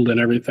scheduled and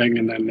everything,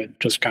 and then it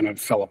just kind of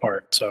fell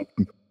apart. So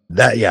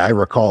that, yeah, I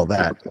recall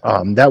that.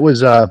 That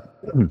was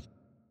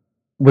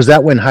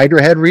that when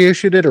Hydra had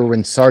reissued it, or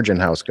when Sargent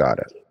House got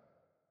it?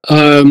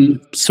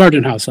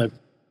 Sargent House, I'm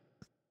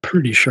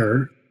pretty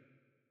sure.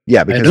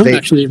 Yeah, because I don't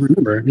actually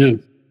remember. Yeah,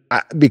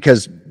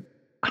 because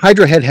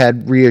Hydra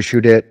had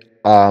reissued it.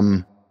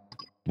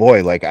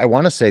 Boy, like I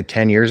want to say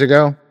 10 years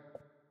ago,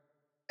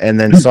 and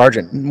then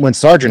when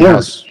Sargent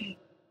House,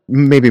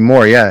 maybe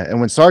more, yeah. And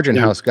when Sargent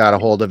House got a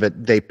hold of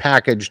it, they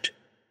packaged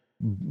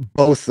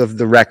both of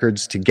the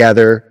records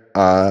together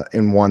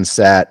in one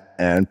set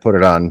and put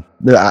it on.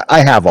 I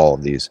have all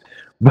of these,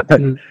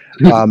 but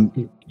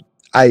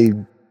I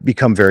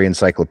become very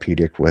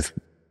encyclopedic with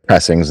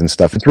pressings and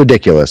stuff. It's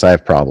ridiculous. I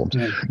have problems.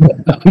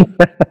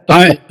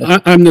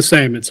 I'm the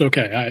same. It's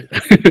okay.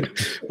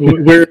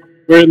 We're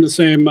in the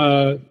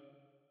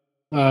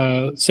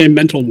same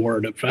mental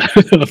ward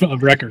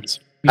of records.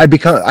 I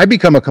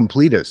become a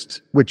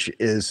completist, which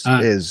is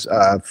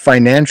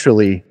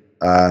financially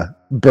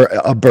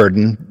a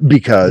burden,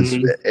 because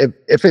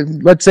if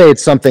it, let's say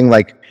it's something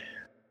like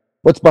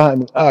what's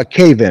behind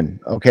Cave In,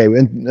 okay,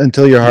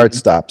 Until Your Heart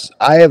Stops.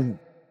 I have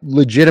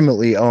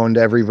legitimately owned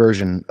every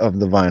version of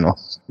the vinyl.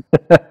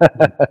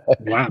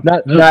 Wow.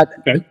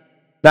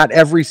 Not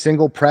every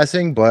single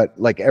pressing, but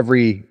like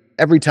every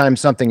time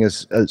something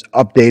is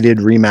updated,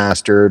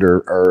 remastered,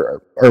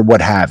 or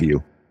what have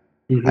you.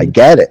 I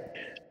get it.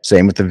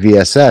 Same with the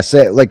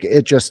VSS. Like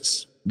it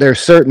just, there's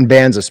certain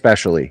bands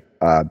especially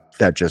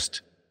that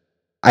just,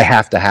 I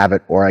have to have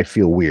it or I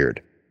feel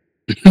weird.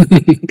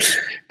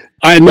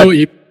 I know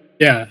you.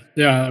 Yeah.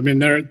 I mean,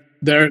 they're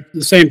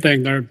the same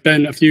thing. There have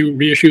been a few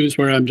reissues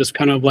where I'm just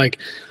kind of like,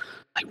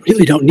 I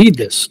really don't need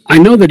this. I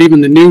know that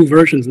even the new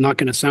version is not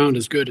going to sound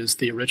as good as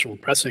the original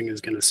pressing is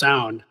going to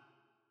sound.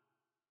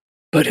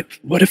 But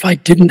what if I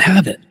didn't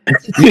have it?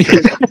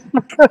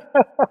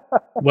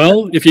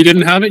 Well, if you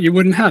didn't have it, you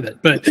wouldn't have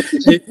it. But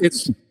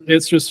it's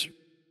just,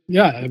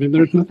 yeah. I mean,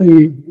 there's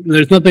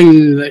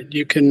nothing that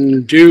you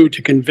can do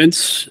to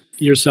convince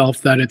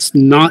yourself that it's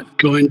not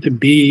going to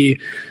be.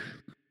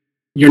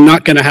 You're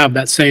not going to have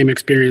that same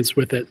experience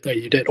with it that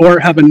you did, or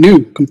have a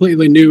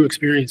completely new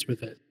experience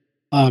with it.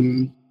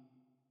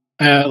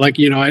 Like,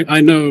 you know,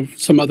 I know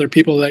some other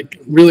people that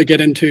really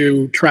get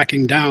into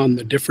tracking down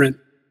the different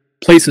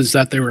places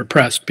that they were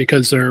pressed,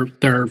 because there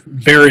are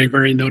very,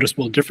 very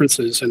noticeable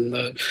differences in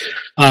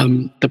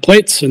the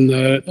plates and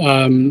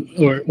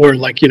or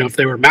like, you know, if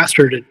they were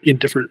mastered in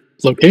different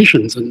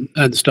locations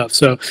and stuff.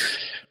 So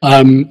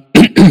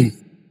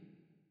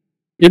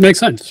it makes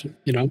sense,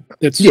 you know.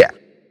 It's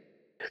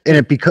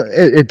and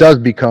it does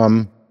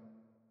become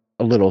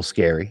a little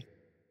scary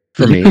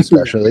for me,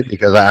 especially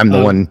because I'm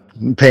the one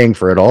paying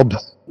for it all. But,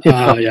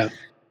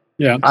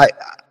 yeah.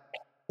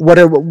 What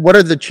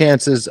are the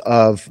chances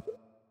of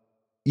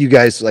you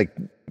guys like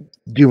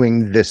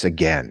doing this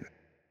again,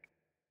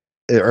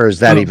 or is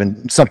that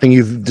even something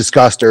you've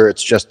discussed, or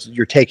it's just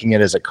you're taking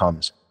it as it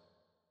comes?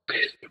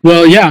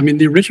 Well, yeah, I mean,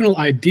 the original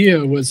idea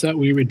was that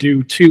we would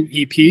do 2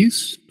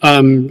 EPs,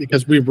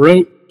 because we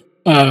wrote,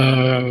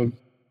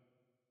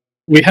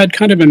 we had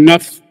kind of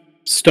enough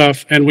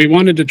stuff, and we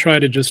wanted to try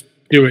to just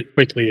do it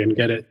quickly and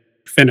get it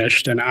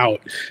finished and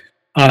out.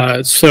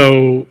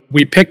 So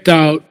we picked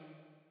out,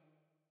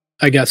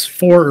 I guess,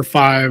 4 or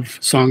 5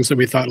 songs that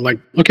we thought, like,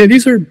 okay,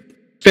 these are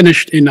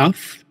finished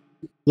enough.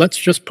 Let's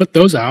just put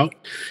those out,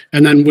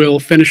 and then we'll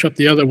finish up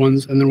the other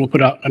ones, and then we'll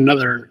put out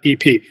another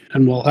EP,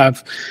 and we'll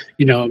have,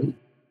 you know,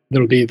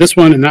 there'll be this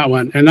one and that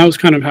one. And that was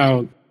kind of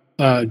how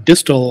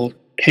Distal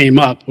came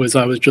up. Was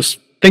I was just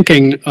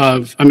thinking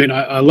of, I mean,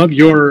 I love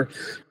your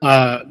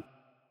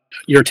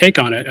take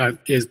on it. I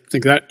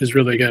think that is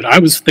really good. I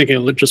was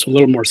thinking just a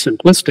little more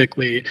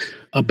simplistically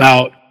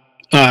about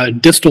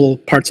distal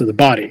parts of the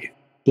body,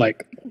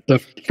 like the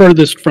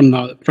furthest from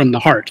the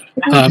heart,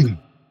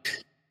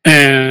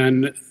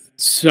 and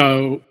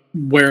so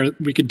where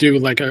we could do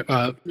like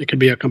it could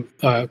be a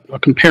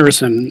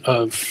comparison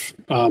of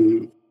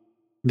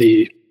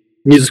the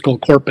musical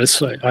corpus,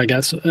 I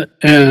guess,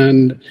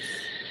 and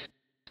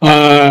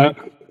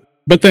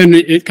but then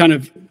it kind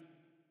of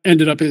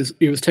ended up is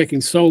it was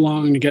taking so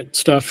long to get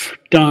stuff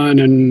done,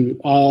 and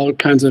all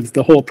kinds of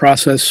the whole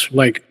process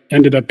like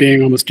ended up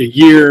being almost a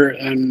year,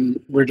 and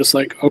we're just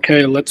like,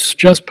 okay, let's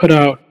just put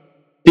out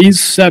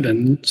these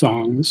 7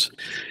 songs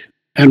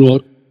and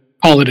we'll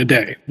call it a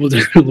day. We'll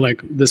do,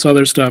 like, this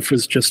other stuff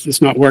is just,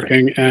 it's not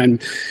working.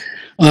 And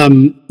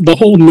the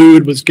whole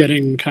mood was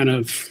getting kind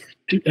of,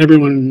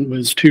 everyone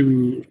was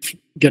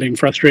getting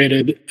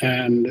frustrated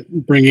and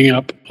bringing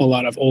up a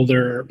lot of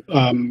older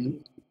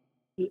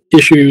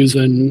issues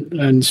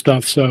and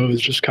stuff. So it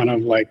was just kind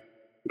of like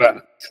that.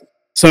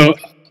 So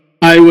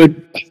I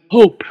would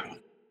hope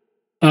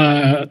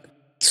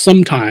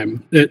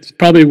sometime, it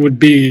probably would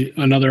be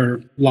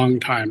another long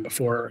time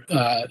before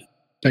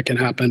that can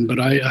happen, but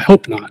I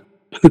hope not.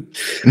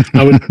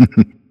 I would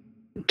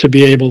to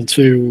be able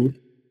to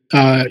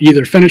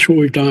either finish what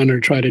we've done or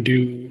try to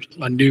do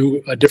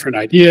a different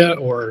idea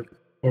or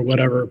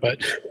whatever.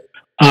 But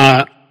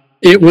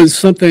it was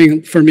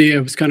something for me.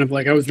 It was kind of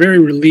like I was very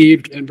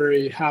relieved and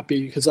very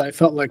happy because I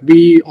felt like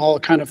we all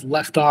kind of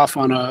left off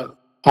on a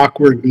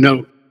awkward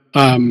note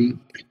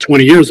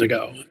 20 years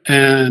ago,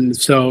 and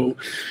so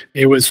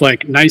it was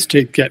like nice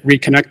to get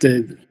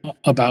reconnected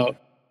about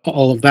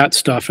all of that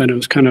stuff. And it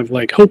was kind of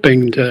like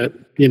hoping to,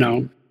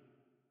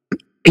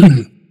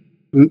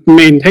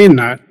 maintain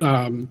that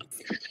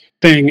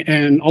thing,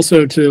 and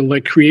also to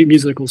like create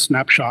musical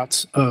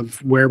snapshots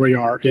of where we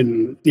are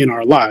in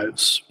our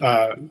lives,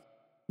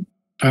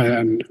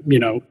 and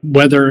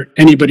whether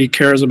anybody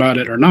cares about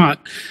it or not,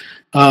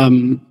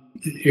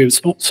 it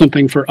was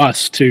something for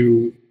us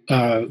to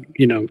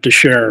to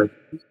share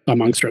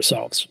amongst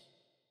ourselves.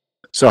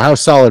 So how's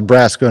Solid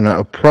Brass going to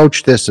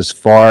approach this as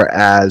far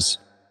as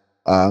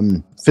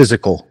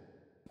physical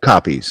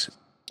copies?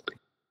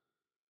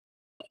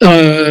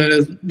 How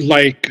do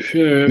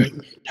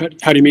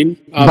you mean?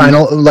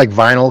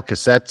 Vinyl,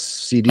 cassettes,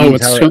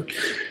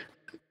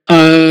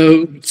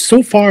 CDs?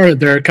 So far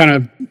they're kind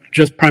of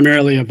just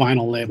primarily a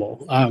vinyl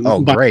label.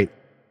 Great.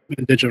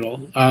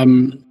 Digital.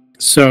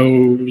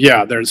 So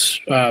yeah,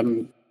 there's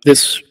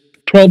this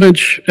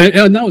 12-inch,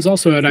 and that was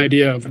also an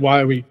idea of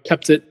why we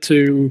kept it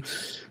to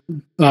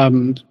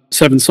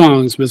 7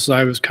 songs, because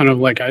I was kind of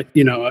like,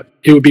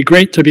 it would be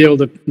great to be able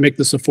to make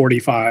this a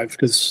 45,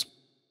 because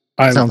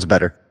sounds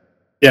better.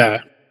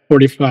 Yeah,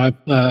 45,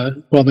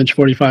 12-inch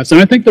 45s.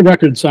 And I think the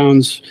record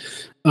sounds,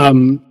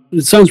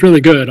 it sounds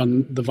really good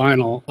on the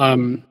vinyl.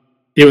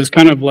 It was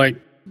kind of like,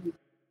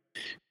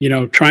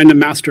 trying to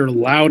master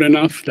loud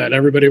enough that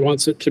everybody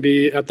wants it to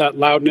be at that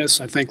loudness.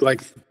 I think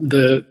like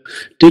the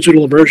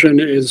digital version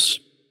is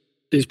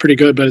pretty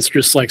good, but it's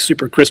just like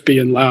super crispy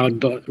and loud.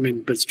 But I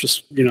mean, it's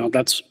just,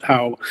 that's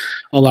how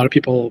a lot of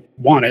people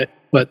want it.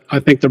 But I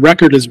think the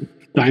record is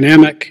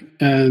dynamic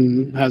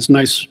and has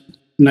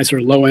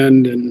nicer low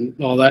end and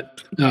all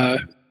that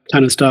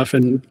kind of stuff.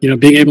 And,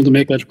 being able to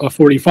make a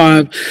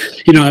 45,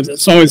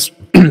 it's always,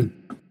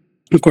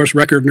 of course,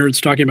 record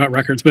nerds talking about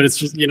records, but it's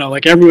just,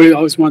 like everybody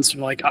always wants to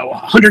like,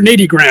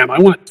 180 gram. I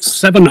want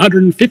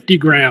 750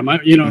 gram.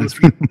 It's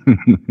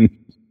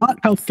not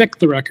how thick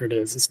the record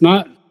is. It's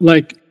not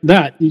like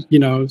that,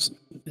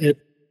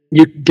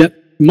 you get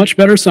much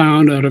better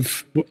sound out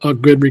of a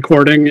good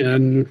recording,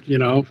 and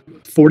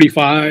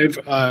 45,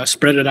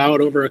 spread it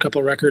out over a couple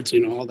of records,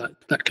 all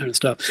that kind of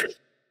stuff.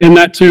 And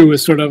that too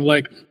was sort of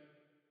like,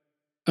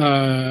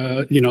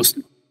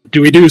 do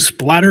we do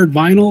splattered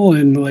vinyl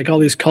and like all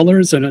these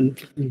colors, and then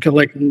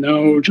like,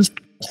 no, just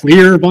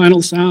clear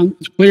vinyl sound,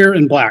 clear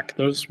and black.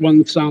 Those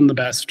ones sound the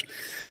best.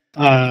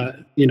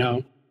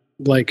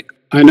 Like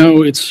I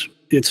know it's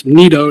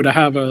neato to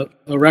have a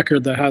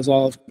record that has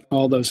all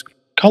those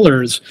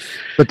colors,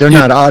 but they're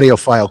not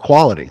audiophile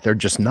quality. They're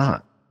just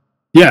not.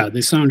 Yeah,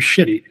 they sound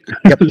shitty.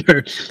 Yep.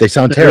 They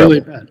sound terrible.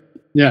 Really bad.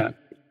 Yeah.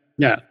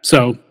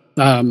 So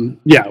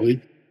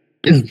we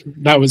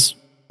that was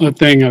a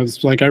thing. I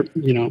was like, can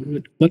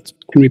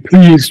we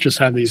please just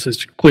have these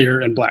as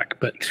clear and black?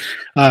 But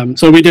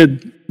so we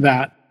did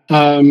that,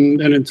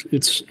 and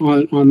it's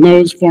on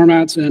those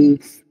formats.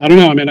 And I don't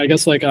know. I mean, I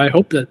guess like I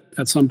hope that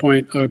at some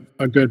point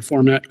a good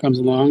format comes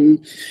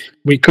along.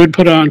 We could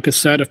put it on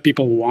cassette if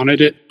people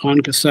wanted it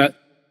on cassette.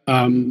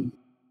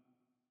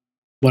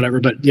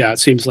 Whatever. But yeah, it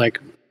seems like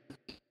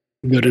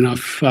good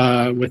enough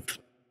with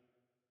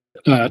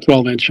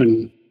 12-inch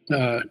and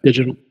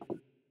digital.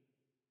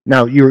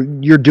 Now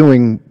you're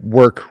doing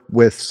work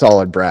with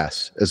Solid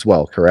Brass as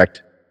well,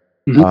 correct?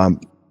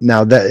 Mm-hmm.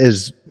 Now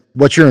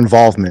what's your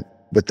involvement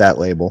with that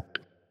label?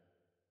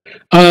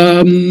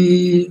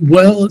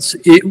 Well,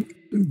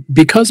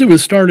 because it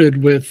was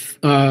started with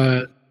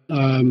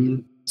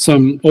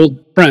some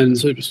old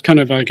friends. It was kind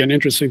of like an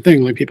interesting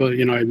thing. Like people,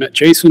 I met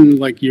Jason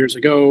like years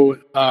ago,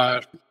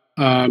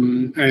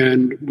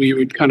 and we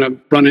would kind of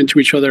run into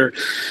each other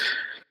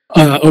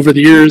over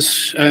the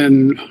years,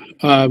 and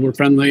we're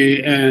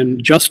friendly.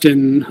 And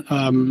Justin,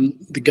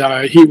 the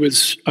guy, he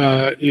was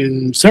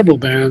in several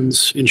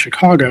bands in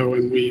Chicago,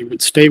 and we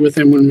would stay with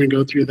him when we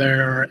go through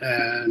there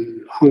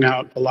and hung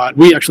out a lot.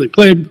 We actually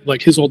played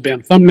like his old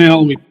band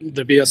Thumbnail.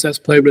 The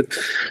VSS played with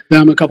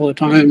them a couple of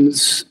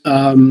times.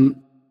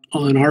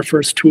 on our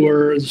first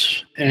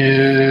tours,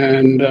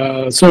 and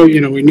so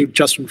we knew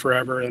Justin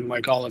forever and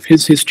like all of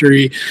his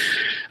history,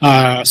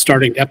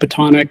 starting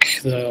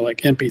Epitonic, the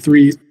like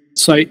MP3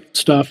 site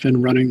stuff,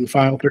 and running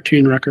File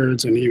 13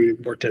 Records, and he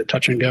worked at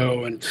Touch and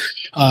Go, and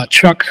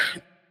Chuck.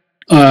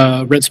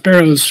 Red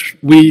Sparrows,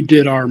 we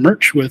did our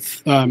merch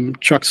with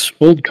Chuck's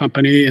old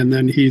company, and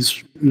then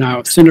he's now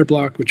at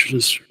Cinderblock, which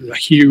is a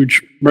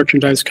huge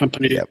merchandise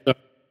company. Yep. So,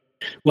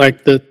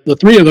 like the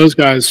three of those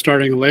guys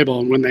starting a label,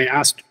 and when they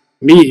asked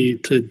me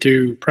to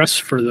do press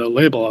for the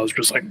label, I was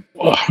just like,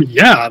 oh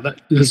yeah,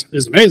 that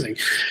is amazing.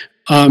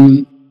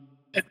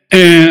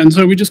 And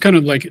so we just kind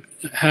of like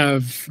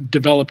have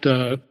developed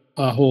a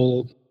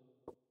whole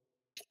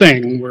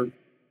thing. We're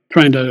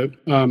trying to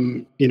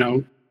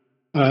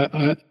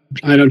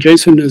I know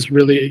Jason is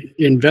really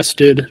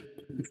invested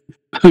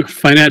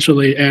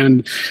financially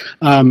and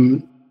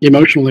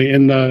emotionally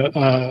in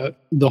the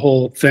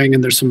whole thing,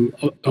 and there's some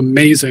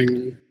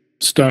amazing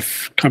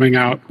stuff coming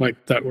out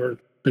like that we're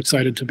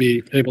excited to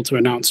be able to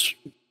announce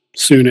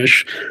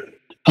soonish.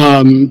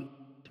 And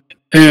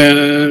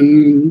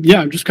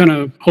yeah, I'm just kind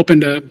of hoping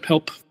to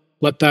help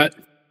let that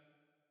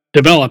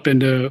develop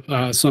into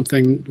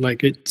something.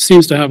 Like, it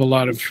seems to have a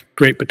lot of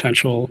great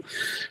potential,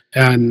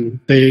 and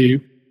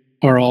they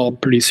are all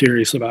pretty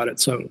serious about it,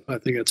 so I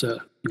think it's a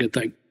good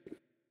thing.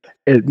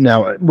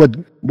 Now,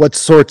 what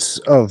sorts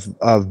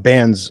of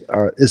bands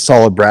is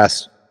Solid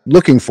Brass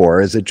looking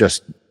for? Is it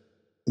just,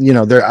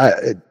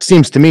 it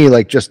seems to me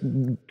like just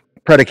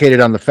predicated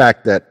on the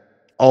fact that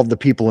all of the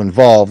people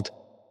involved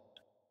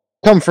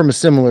come from a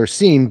similar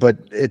scene, but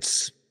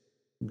it's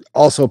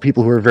also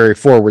people who are very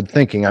forward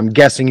thinking. I'm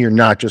guessing you're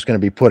not just going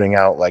to be putting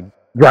out like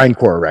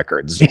grindcore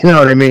records, you know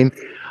what I mean?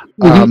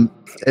 Mm-hmm.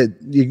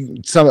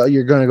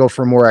 You're going to go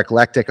for a more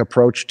eclectic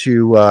approach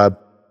to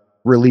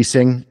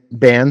releasing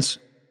bands.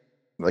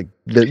 Like,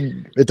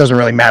 it doesn't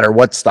really matter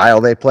what style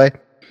they play.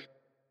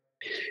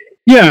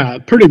 Yeah,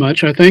 pretty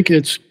much. I think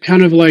it's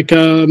kind of like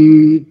a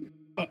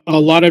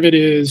lot of it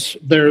is,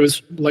 there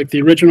was like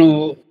the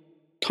original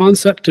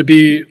concept to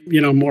be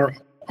more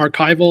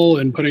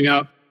archival and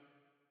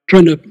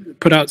trying to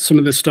put out some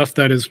of this stuff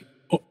that is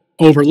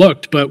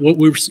overlooked. But what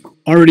we've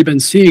already been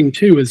seeing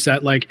too is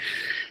that like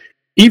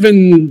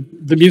even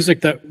the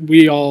music that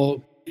we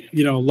all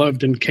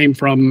loved and came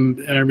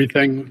from and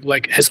everything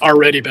like has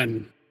already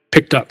been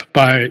picked up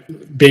by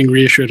being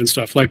reissued and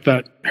stuff, like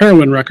that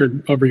Heroin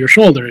record, Over Your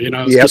Shoulder.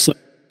 It's yep. just like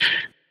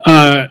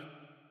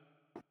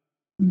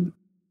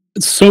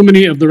so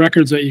many of the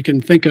records that you can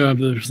think of,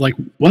 there's like,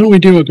 why don't we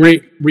do a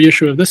great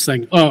reissue of this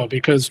thing? Oh,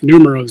 because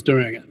Numero is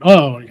doing it.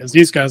 Oh, because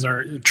these guys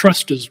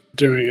Trust is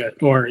doing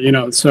it. Or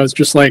so it's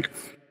just like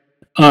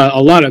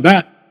a lot of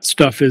that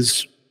stuff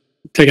is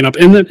taken up,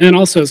 and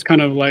also it's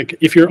kind of like,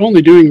 if you're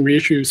only doing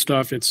reissue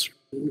stuff, it's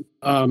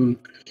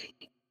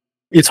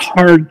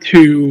hard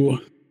to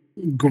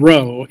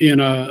grow in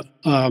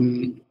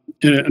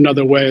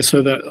another way.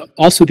 So that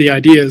also the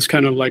idea is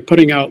kind of like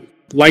putting out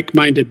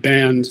like-minded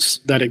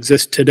bands that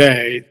exist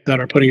today that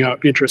are putting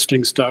out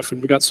interesting stuff,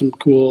 and we got some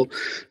cool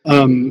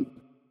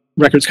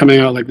records coming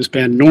out, like this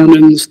band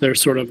Normans. They're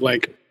sort of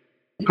like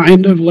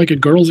kind of like a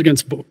girls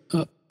against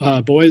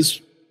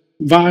boys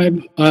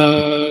vibe,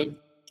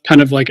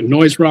 kind of like a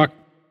noise rock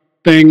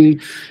thing.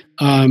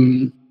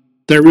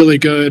 They're really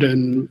good,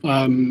 and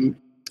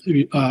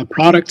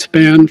Product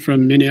band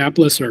from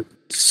Minneapolis are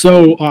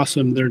so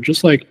awesome. They're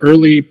just like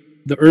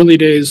the early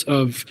days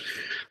of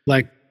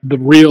like the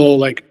real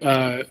like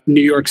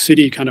New York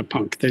City kind of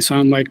punk. They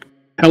sound like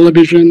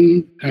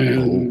Television,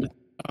 and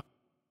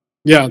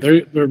yeah,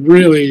 they're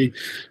really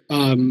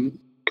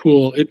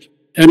cool.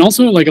 And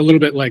also like a little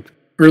bit like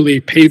early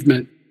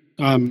Pavement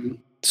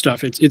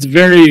stuff. It's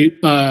very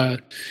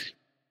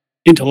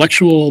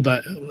intellectual,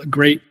 but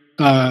great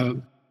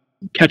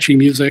catchy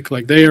music.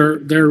 Like they're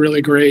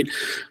really great.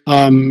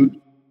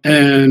 And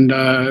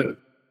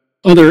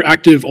other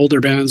active older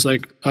bands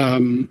like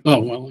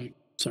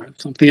sorry,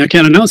 something I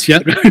can't announce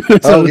yet.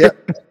 So yeah.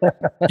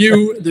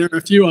 There are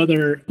a few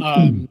other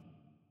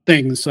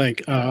things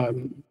like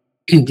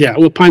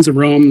Pines of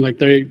Rome, like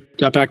they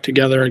got back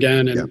together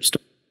again and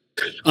stuff.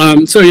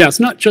 So yeah,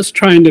 it's not just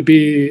trying to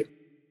be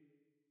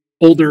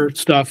older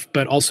stuff,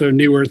 but also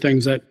newer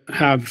things that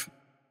have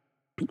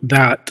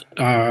that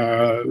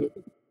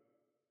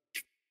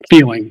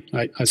feeling,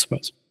 I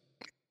suppose.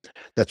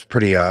 That's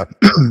pretty I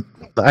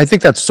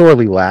think that's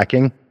sorely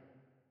lacking,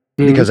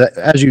 because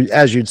as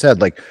you'd said,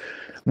 like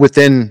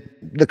within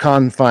the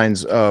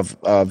confines of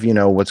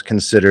what's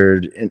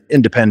considered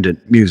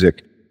independent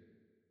music,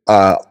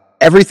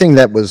 everything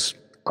that was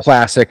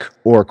classic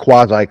or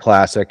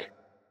quasi-classic,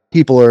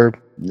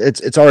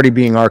 it's already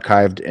being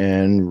archived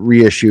and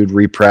reissued,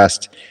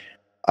 repressed.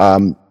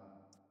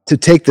 To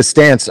take the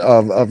stance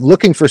of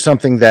looking for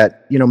something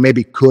that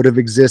maybe could have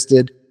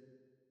existed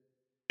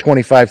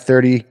 25,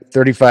 30,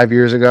 35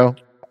 years ago,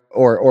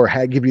 or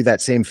give you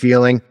that same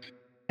feeling,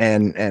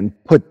 and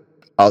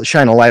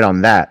shine a light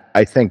on that.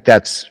 I think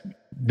that's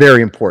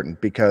very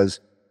important, because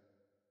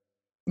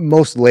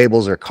most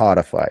labels are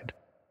codified.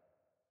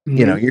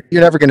 You know, you're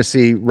never going to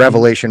see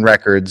Revelation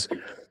Records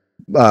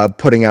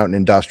putting out an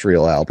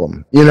industrial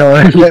album, you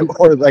know,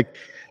 or like,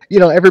 you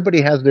know,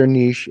 everybody has their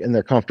niche and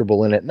they're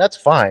comfortable in it, and that's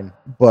fine.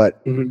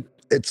 But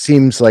it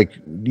seems like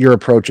your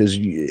approach is,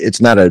 it's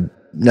not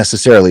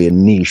necessarily a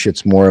niche.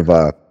 It's more of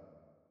a,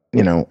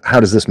 you know, how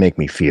does this make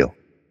me feel?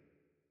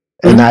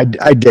 And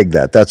I dig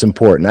that. That's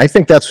important. I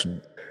think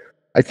the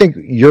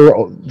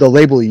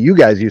label you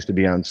guys used to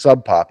be on,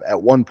 Sub Pop,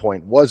 at one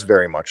point was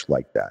very much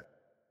like that.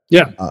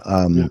 Yeah.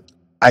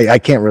 I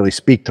can't really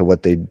speak to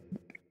what they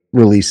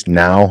released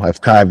now.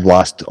 I've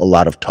lost a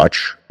lot of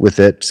touch with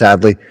it,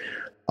 sadly.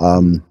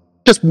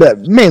 Just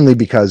mainly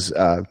because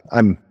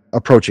I'm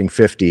approaching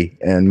 50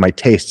 and my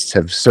tastes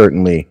have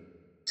certainly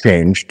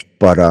changed.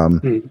 But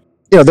you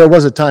know, there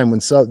was a time when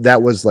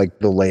that was like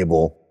the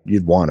label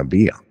you'd want to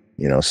be on.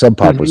 You know, Sub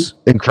Pop was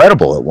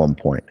incredible at one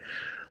point.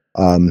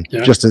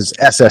 Just as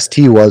SST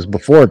was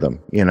before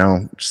them. You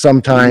know,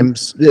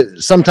 sometimes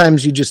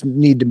you just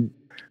need to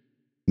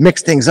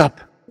mix things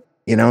up,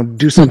 you know,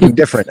 do something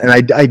different. And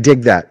I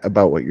dig that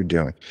about what you're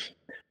doing.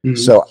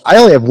 So I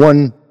only have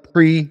one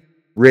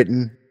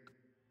pre-written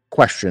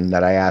question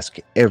that I ask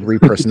every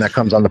person that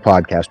comes on the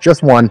podcast.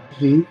 Just one.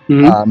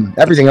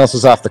 Everything else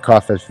is off the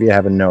cuff, if you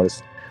haven't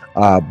noticed.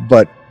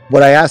 But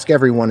what I ask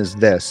everyone is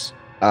this.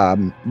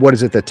 What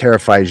is it that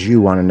terrifies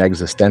you on an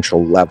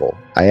existential level?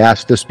 I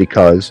ask this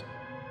because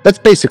that's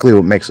basically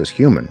what makes us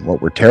human,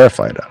 what we're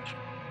terrified of.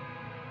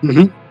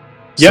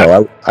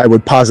 So I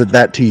would posit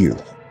that to you.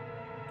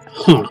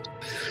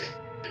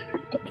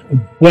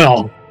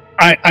 Well,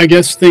 I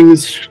guess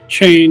things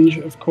change,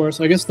 of course.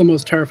 I guess the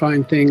most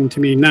terrifying thing to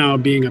me now,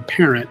 being a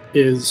parent,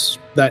 is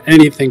that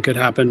anything could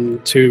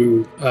happen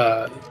to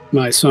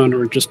my son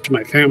or just to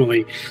my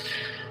family.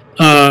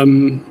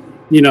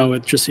 You know,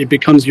 it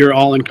becomes your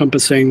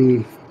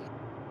all-encompassing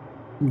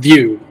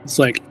view. It's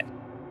like,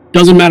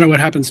 doesn't matter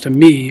what happens to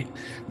me,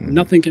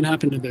 nothing can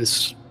happen to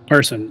this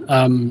person.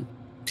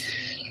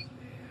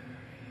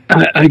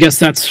 I guess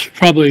that's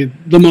probably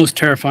the most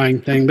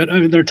terrifying thing. But I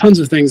mean, there are tons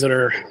of things that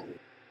are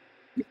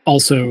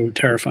also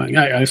terrifying.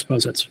 I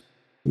suppose it's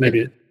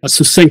maybe a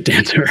succinct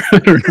answer. I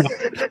don't know.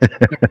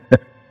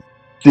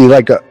 See,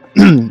 like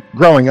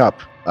growing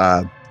up,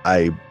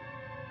 I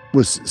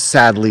was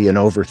sadly an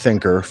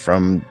overthinker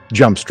from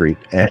Jump Street,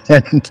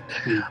 and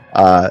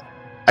I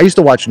used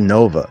to watch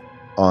Nova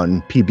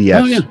on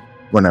PBS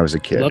when I was a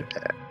kid.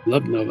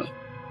 Love Nova.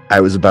 I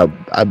was about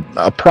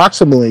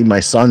approximately my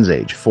son's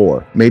age,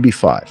 4, maybe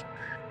 5,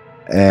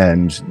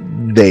 and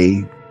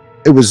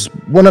it was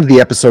one of the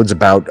episodes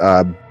about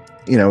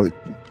you know,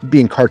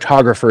 being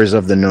cartographers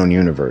of the known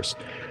universe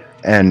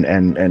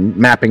and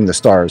mapping the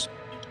stars,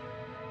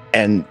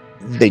 and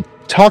they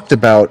talked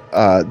about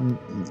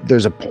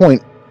there's a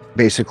point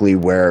basically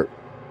where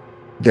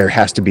there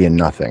has to be a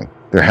nothing,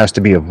 there has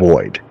to be a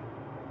void,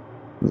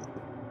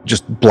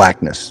 just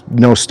blackness,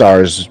 no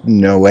stars,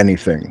 no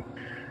anything.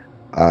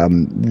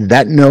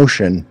 That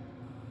notion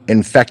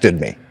infected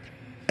me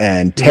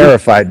and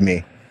terrified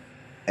me,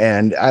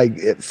 and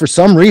for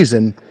some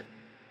reason,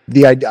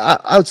 the idea,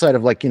 outside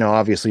of, like, you know,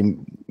 obviously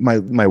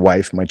my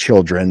wife, my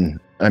children,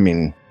 I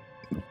mean,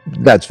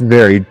 that's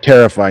very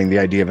terrifying, the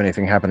idea of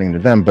anything happening to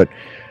them, but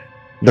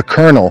the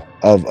kernel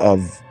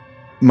of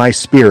my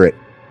spirit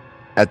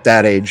at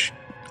that age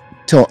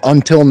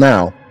until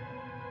now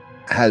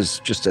has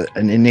just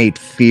an innate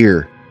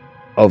fear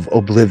of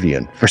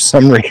oblivion for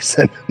some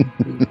reason.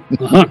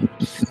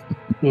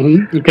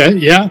 Okay,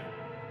 yeah,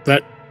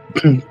 that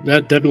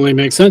definitely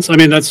makes sense. I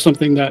mean, that's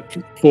something that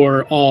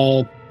for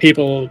all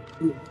people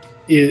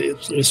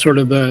is sort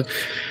of the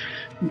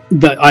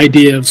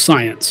idea of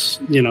science,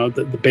 you know,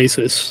 the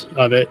basis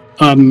of it.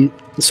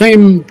 The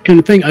same kind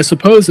of thing, I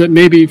suppose, that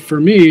maybe for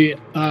me,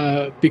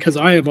 because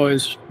I have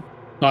always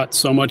thought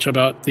so much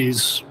about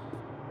those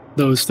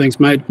things.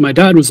 My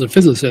dad was a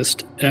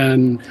physicist,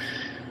 and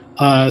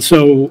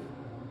so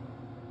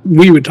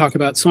we would talk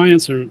about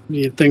science or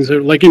things that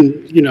are like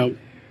in, you know,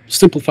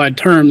 simplified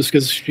terms,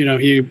 because, you know,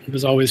 he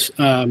was always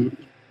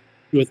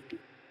with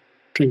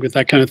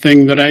that kind of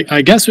thing. But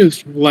I guess it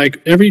was like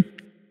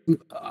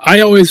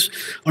I always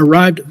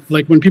arrived,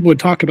 like when people would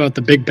talk about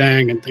the Big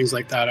Bang and things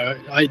like that,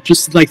 I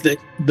just like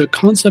the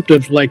concept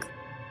of like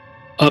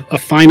a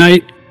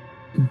finite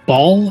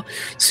ball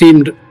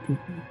seemed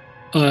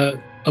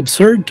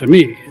absurd to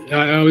me.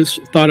 I always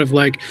thought of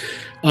like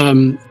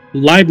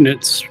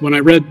Leibniz. When I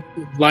read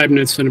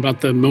Leibniz and about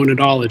the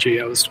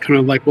monadology, I was kind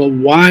of like, well,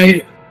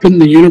 why couldn't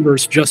the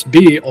universe just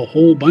be a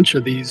whole bunch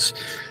of these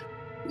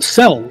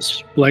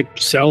cells, like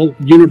cell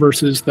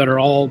universes that are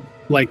all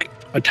like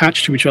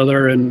attached to each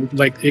other, and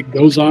like it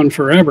goes on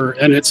forever?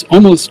 And it's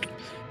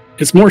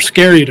more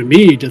scary to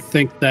me to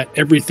think that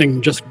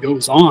everything just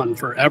goes on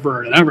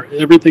forever and ever.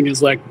 Everything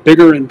is like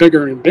bigger and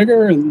bigger and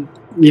bigger, and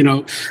you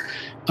know,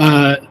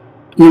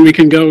 when we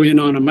can go in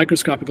on a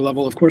microscopic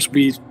level, of course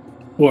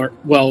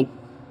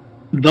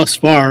thus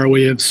far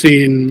we have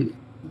seen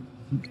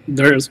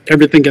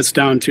everything gets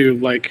down to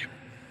like,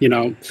 you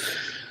know,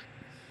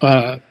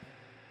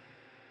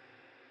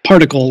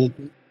 particle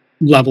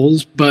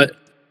levels, but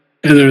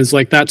and then it's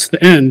like that's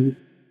the end.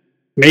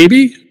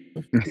 Maybe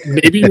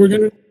we're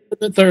gonna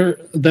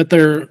that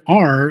there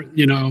are,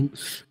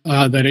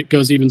 that it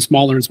goes even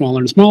smaller and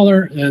smaller and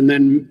smaller, and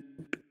then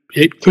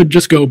it could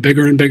just go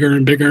bigger and bigger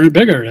and bigger and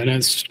bigger, and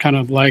it's kind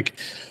of like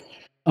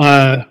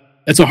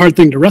it's a hard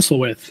thing to wrestle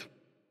with,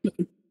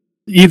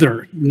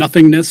 either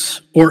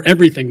nothingness or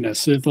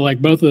everythingness. It's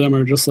like both of them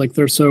are just like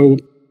they're so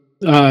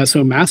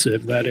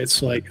massive that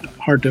it's like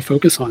hard to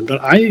focus on. But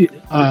I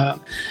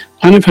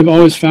kind of have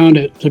always found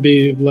it to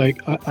be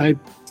like I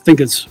think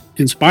it's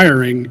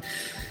inspiring.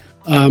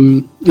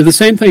 The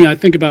same thing I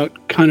think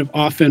about kind of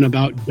often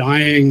about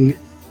dying,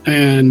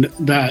 and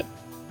that,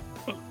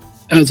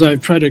 as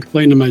I've tried to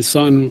explain to my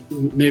son,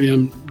 maybe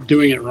I'm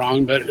doing it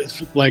wrong, but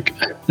it's like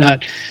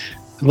that,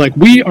 like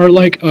we are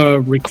like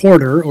a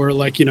recorder, or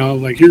like,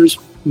 like here's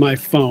my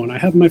phone. I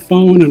have my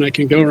phone and I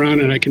can go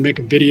around and I can make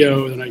a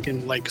video and I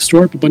can like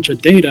store up a bunch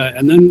of data.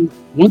 And then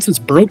once it's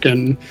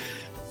broken,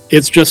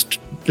 it's just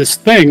this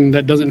thing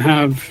that doesn't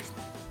have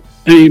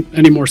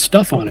any more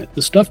stuff on it.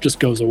 The stuff just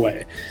goes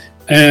away.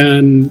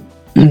 And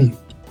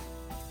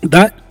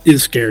that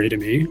is scary to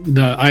me.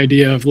 The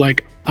idea of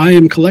like, I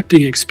am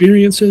collecting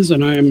experiences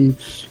and I am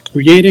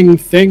creating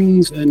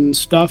things and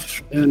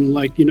stuff, and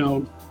like,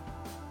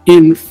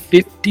 in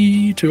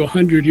 50 to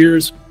 100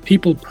 years,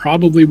 people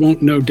probably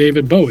won't know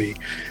David Bowie.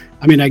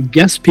 I mean, I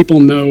guess people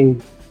know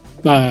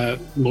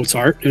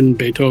Mozart and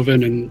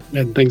Beethoven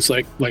and things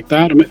like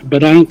that. I mean,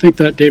 but I don't think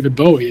that David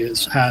Bowie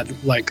has had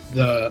like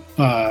the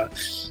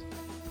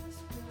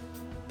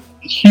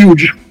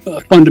huge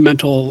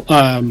fundamental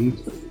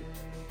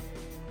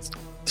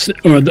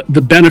or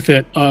the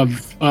benefit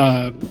of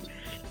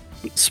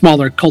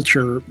smaller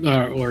culture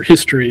or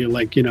history,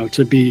 like,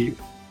 to be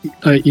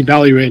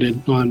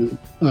evaluated on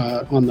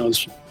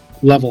those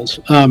levels.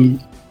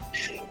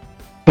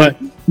 But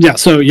yeah,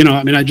 so,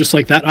 I mean, I just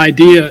like that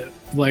idea,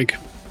 like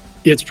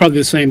it's probably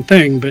the same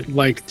thing, but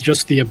like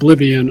just the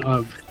oblivion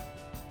of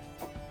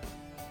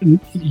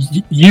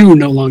you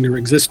no longer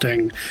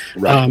existing,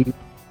 Right.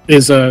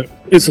 is a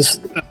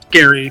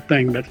scary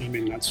thing. But I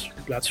mean,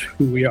 that's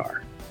who we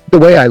are. The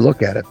way I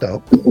look at it,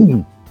 though,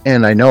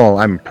 and I know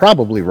I'm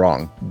probably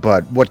wrong,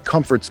 but what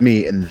comforts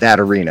me in that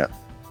arena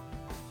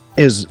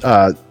is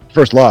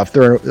first law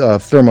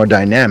of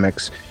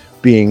thermodynamics,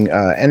 being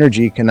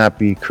energy cannot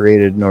be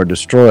created nor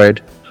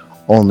destroyed,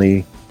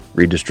 only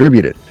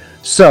redistributed.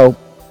 So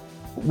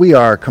we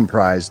are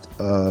comprised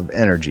of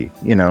energy.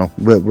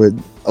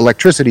 With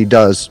electricity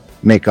does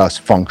make us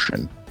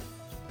function.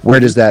 Where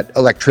does that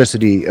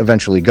electricity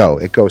eventually go?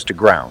 It goes to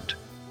ground.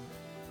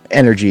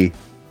 Energy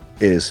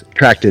is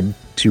attracted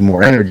to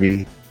more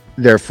energy.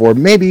 Therefore,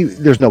 maybe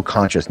there's no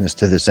consciousness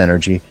to this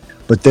energy,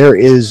 but there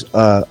is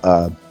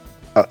a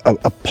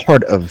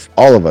part of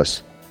all of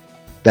us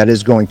that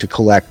is going to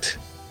collect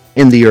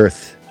in the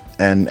earth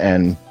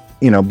and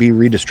be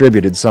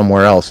redistributed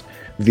somewhere else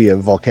via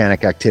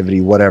volcanic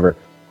activity, whatever.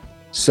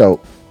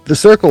 So the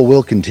circle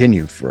will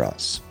continue for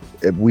us.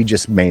 We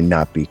just may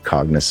not be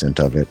cognizant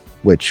of it,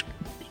 which,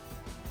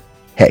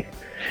 hey,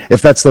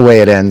 if that's the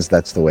way it ends,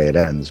 that's the way it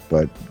ends.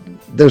 But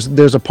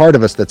there's a part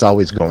of us that's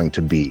always going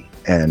to be,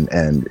 and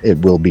it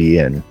will be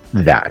in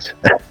that.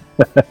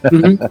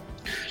 Mm-hmm.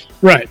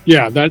 Right.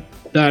 Yeah, that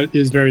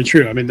is very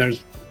true. I mean,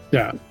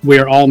 we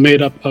are all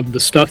made up of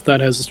the stuff that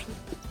has,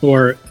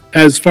 or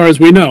as far as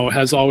we know,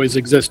 has always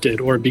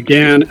existed or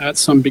began at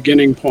some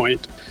beginning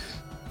point.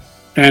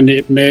 And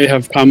it may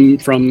have come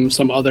from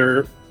some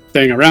other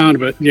thing around,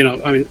 but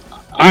I mean,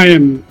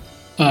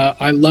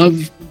 I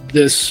love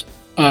this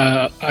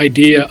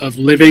idea of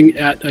living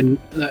at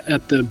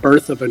the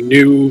birth of a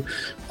new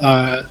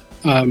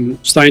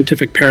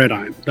scientific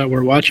paradigm, that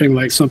we're watching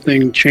like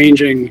something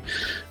changing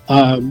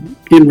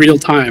in real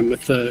time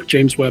with the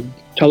James Webb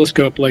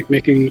Telescope, like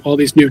making all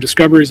these new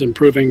discoveries and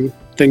proving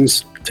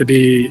things to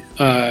be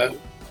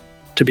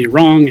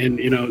wrong.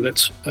 And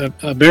that's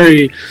a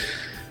very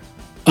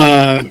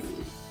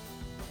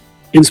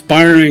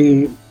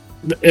inspiring.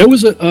 It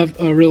was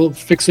a real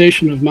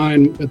fixation of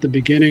mine at the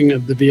beginning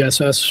of the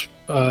VSS,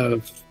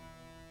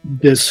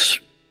 this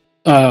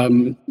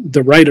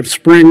the rite of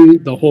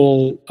spring, the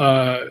whole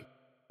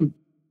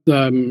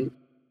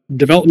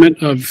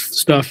development of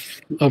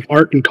stuff of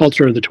art and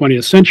culture of the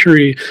 20th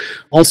century,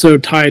 also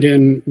tied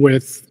in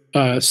with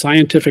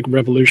scientific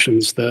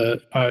revolutions,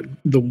 the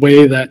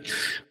way that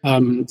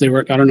they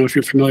work. I don't know if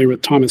you're familiar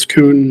with Thomas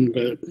Kuhn,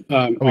 the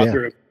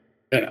author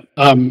of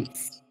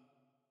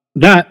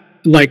that.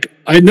 Like,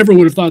 I never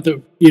would have thought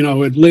that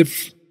would live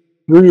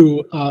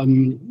through a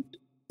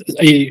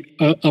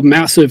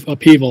massive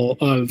upheaval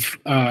of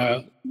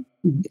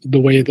the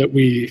way that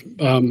we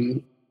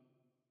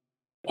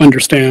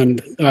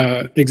understand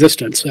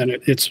existence, and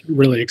it's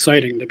really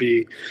exciting to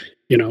be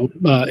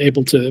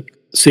able to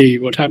see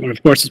what's happening.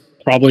 Of course, it's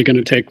probably going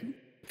to take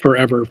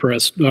forever for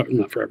us, not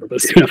forever,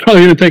 but it's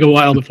probably going to take a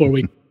while before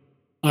we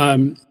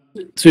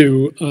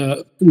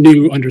to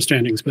new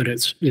understandings. But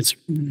it's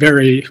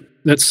very,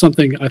 that's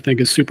something I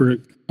think is super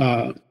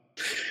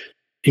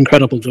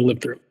incredible to live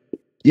through.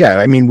 Yeah,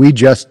 I mean, we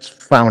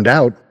just found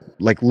out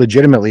like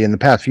legitimately in the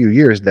past few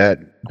years,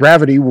 that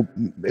gravity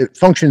it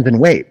functions in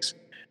waves.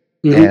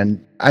 Mhm.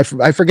 And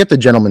I forget the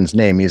gentleman's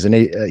name. He's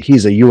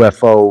a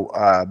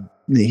UFO.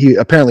 He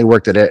apparently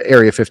worked at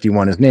Area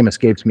 51. His name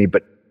escapes me,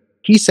 but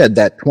he said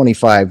that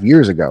 25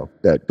 years ago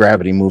that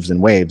gravity moves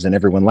in waves, and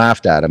everyone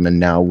laughed at him. And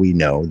now we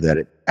know that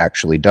it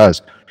actually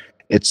does.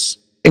 It's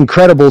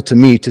incredible to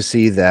me to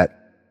see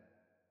that,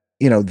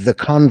 you know, the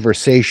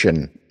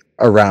conversation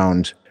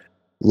around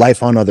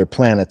life on other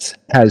planets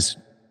has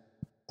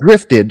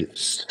drifted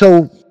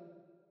so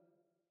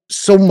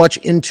much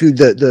into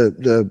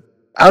the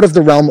out of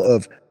the realm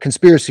of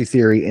conspiracy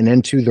theory and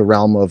into the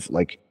realm of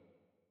like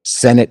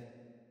Senate,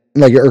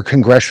 like, or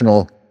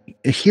congressional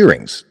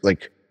hearings.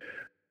 Like,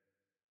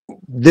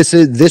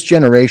 this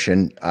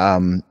generation,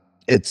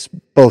 it's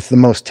both the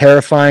most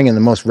terrifying and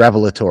the most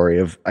revelatory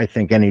of, I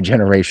think, any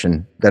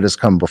generation that has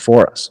come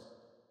before us.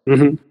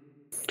 Mm-hmm.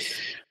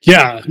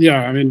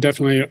 Yeah. I mean,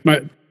 definitely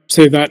might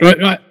say that.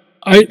 But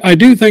I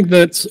do think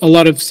that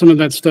some of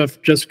that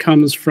stuff just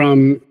comes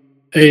from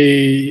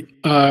a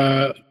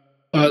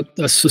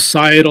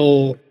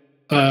societal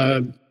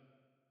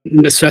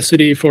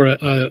necessity for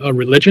a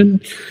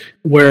religion,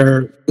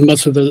 where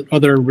most of the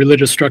other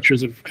religious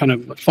structures have kind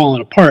of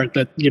fallen apart.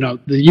 That, you know,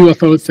 the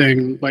UFO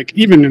thing, like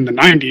even in the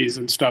 90s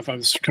and stuff, I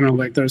was kind of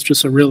like, there's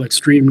just a real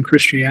extreme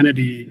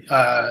Christianity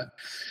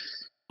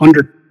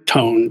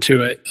undertone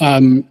to it.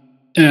 And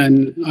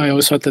I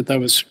always thought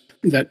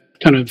that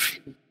kind of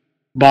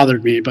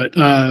bothered me. But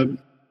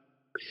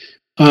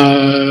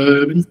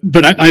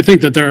I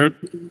think that there are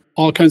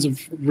all kinds of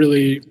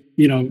really,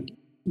 you know,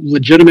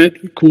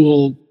 legitimate,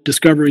 cool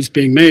discoveries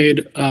being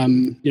made.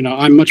 You know,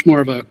 I'm much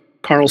more of a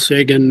Carl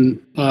Sagan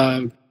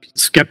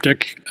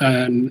skeptic,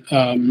 and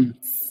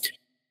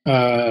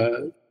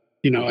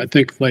you know, I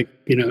think, like,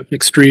 you know,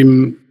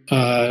 extreme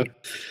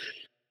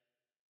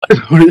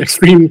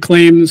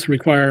claims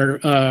require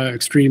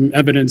extreme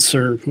evidence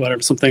or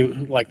whatever,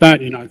 something like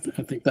that. You know,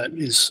 I think that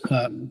is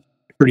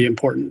pretty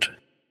important.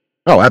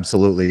 Oh,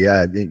 absolutely.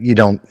 Yeah. You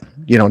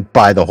don't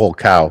buy the whole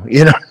cow,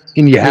 you know,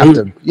 and you have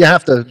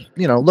to,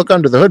 you know, look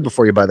under the hood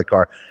before you buy the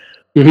car.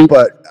 Mm-hmm.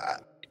 But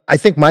I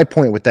think my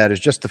point with that is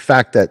just the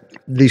fact that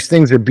these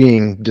things are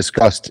being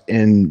discussed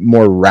in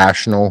more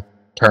rational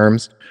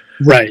terms.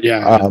 Right.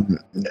 Yeah.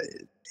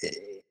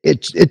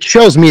 It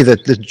shows me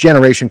that the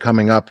generation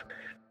coming up,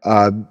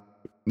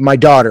 my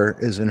daughter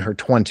is in her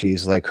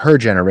 20s, like her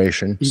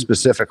generation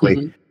specifically.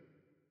 Mm-hmm.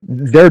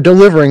 They're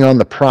delivering on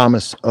the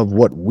promise of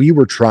what we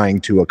were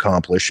trying to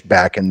accomplish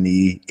back in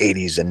the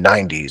 80s and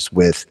 90s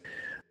with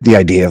the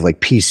idea of like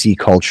PC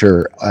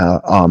culture,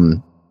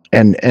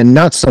 and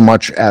not so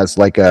much as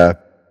like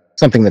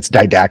something that's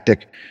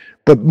didactic,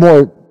 but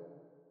more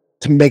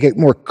to make it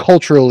more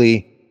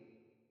culturally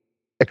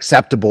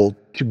acceptable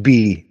to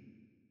be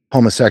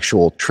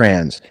homosexual,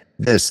 trans,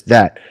 this,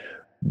 that.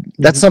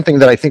 That's something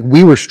that I think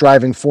we were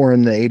striving for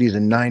in the 80s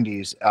and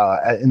 90s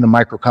in the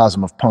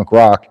microcosm of punk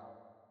rock.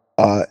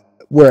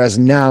 Whereas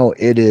now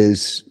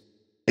it's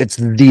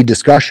the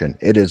discussion.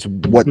 It is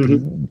what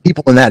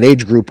people in that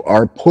age group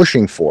are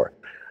pushing for.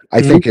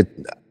 I think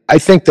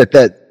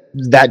that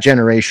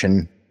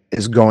generation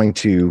is going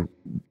to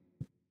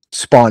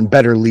spawn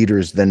better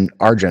leaders than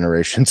our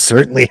generation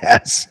certainly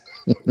has.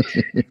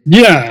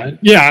 Yeah.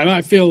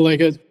 I feel like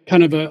it's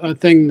kind of a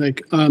thing,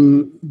 like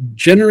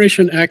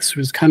Generation X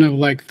was kind of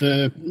like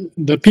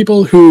the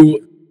people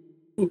who,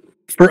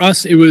 for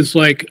us, it was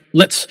like,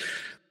 let's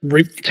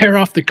tear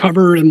off the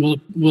cover and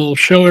we'll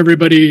show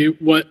everybody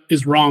what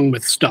is wrong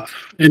with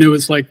stuff. And it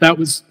was like, that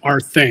was our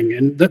thing.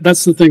 And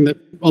that's the thing that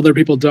other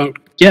people don't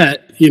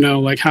get, you know,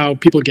 like how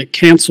people get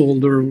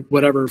canceled or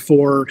whatever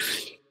for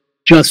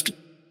just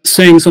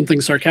saying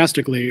something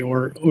sarcastically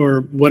or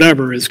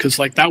whatever, is because,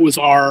 like, that was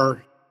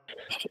our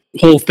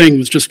whole thing,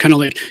 was just kind of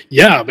like,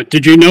 yeah, but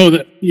did you know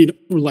that, you know,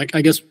 like,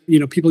 I guess, you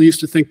know, people used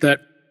to think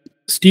that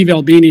Steve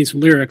Albini's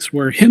lyrics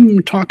were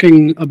him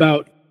talking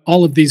about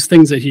all of these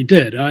things that he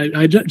did.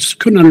 I just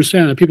couldn't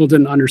understand that. People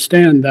didn't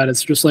understand that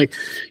it's just like,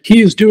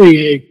 he is doing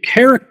a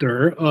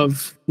character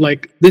of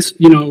like this,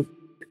 you know,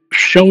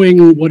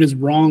 showing what is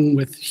wrong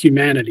with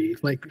humanity,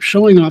 like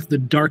showing off the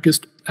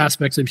darkest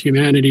aspects of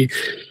humanity.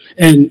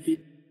 And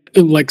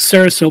like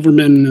Sarah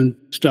Silverman and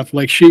stuff,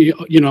 like she,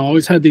 you know,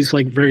 always had these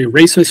like very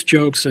racist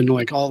jokes and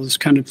like all this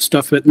kind of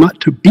stuff, that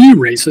not to be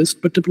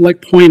racist, but to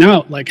like point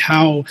out like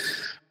how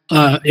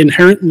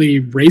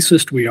inherently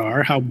racist we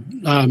are, how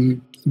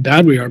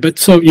bad we are. But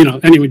so, you know,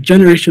 anyway,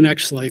 Generation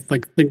X, like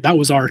think that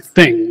was our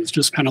thing. It's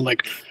just kind of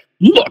like,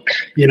 look,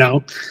 you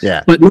know,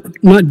 yeah, but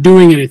not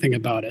doing anything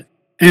about it.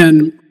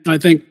 And I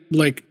think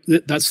like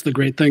that's the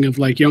great thing of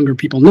like younger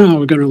people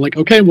now are going to like,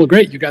 okay, well,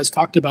 great, you guys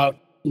talked about,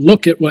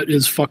 look at what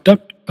is fucked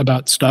up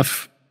about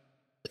stuff.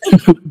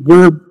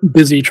 We're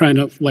busy trying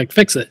to like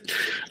fix it.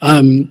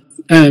 And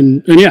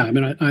yeah, I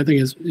mean, I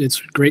think it's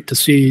great to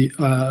see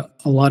a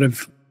lot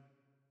of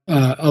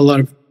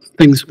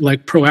things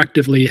like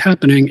proactively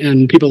happening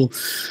and people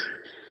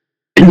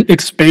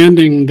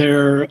expanding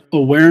their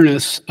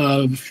awareness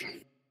of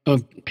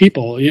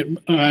people.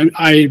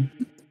 I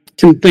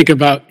can think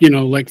about,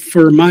 like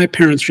for my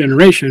parents'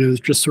 generation, it was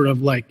just sort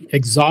of like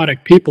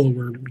exotic people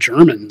were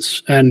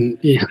Germans, and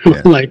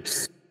like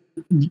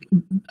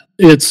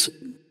it's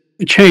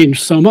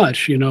changed so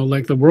much.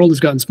 Like the world has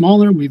gotten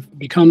smaller. We've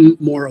become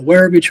more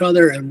aware of each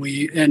other,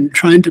 and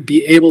trying to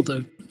be able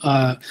to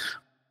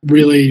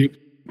really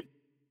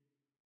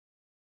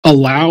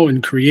allow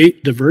and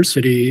create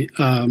diversity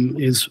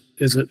is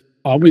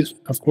always,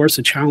 of course,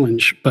 a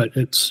challenge, but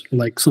it's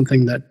like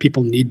something that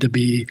people need to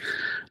be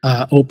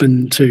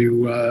open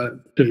to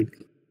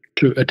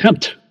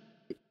attempt.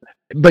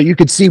 But you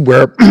could see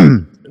where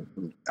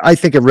I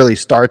think it really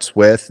starts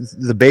with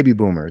the baby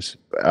boomers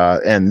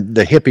and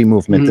the hippie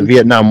movement, the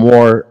Vietnam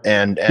War,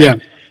 and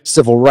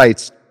civil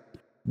rights.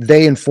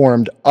 They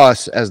informed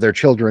us as their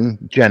children,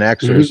 Gen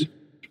Xers.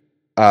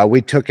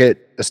 We took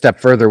it a step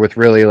further with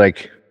really,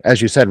 like,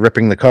 as you said,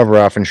 ripping the cover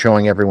off and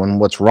showing everyone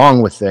what's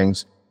wrong with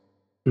things.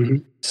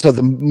 So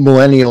the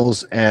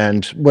millennials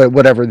and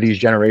whatever these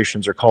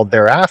generations are called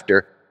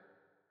thereafter,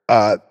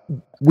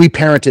 we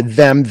parented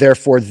them,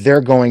 therefore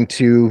they're going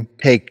to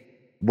take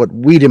what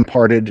we'd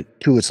imparted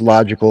to its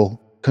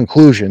logical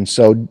conclusion.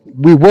 So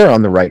we were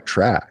on the right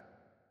track.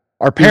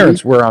 Our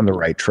parents were on the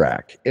right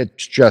track.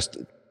 It's just,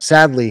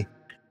 sadly,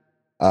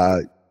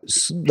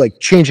 like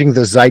changing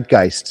the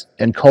zeitgeist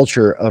and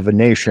culture of a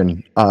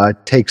nation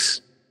takes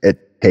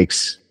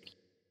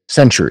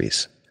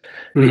centuries.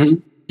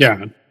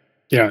 Yeah.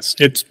 Yes,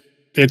 it's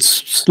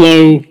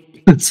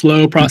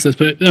slow process,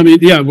 but I mean,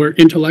 we're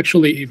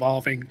intellectually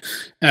evolving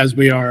as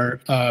we are,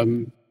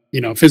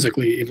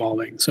 physically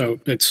evolving. So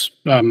it's,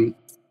 I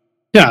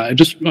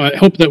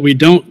hope that we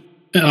don't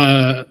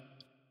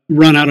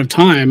run out of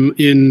time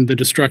in the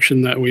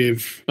destruction that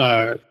we've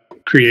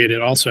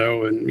created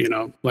also.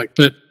 And, but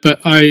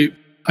I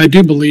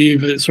do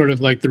believe that sort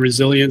of like the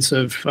resilience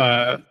of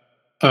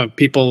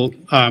people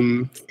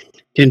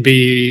can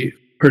be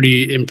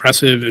pretty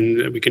impressive,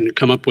 and we can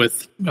come up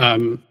with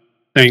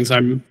things.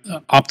 I'm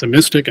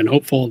optimistic and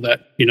hopeful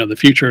that the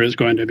future is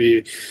going to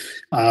be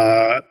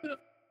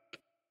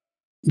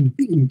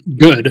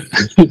good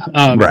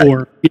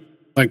or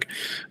like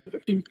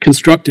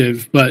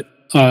constructive. But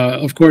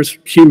of course,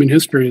 human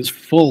history is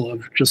full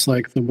of just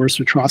like the worst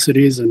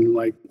atrocities and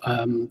like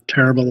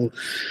terrible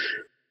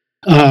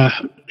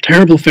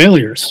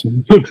failures.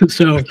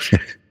 So.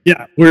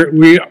 Yeah,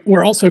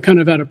 we're also kind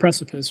of at a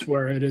precipice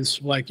where it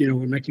is like, we're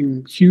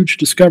making huge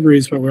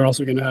discoveries, but we're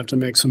also going to have to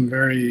make some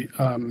very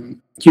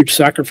huge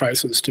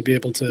sacrifices to be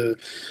able to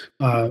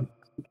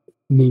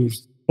move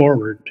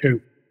forward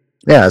too.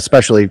 Yeah,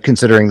 especially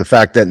considering the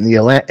fact that in the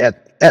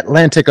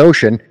Atlantic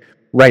Ocean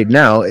right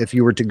now, if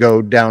you were to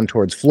go down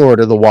towards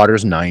Florida, the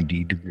water's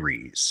 90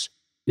 degrees.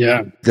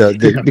 Yeah.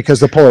 Because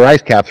the polar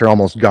ice caps are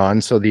almost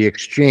gone, so the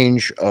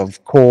exchange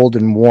of cold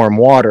and warm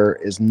water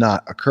is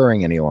not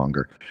occurring any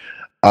longer.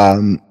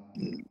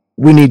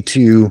 We need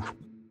to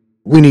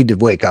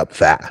wake up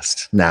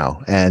fast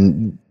now,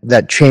 and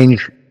that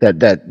change,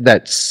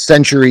 that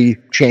century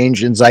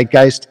change in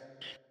zeitgeist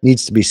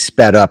needs to be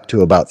sped up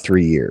to about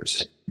 3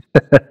 years.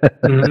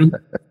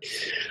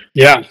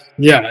 Yeah,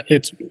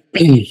 it's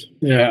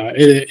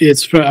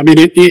I mean,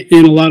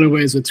 in a lot of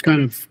ways it's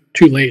kind of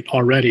too late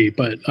already,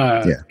 but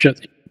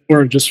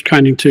we're just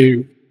trying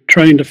to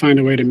find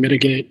a way to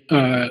mitigate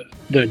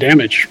the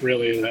damage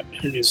really that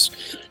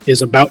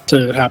is about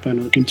to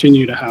happen or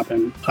continue to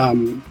happen.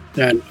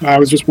 And I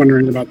was just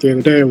wondering about the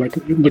other day, like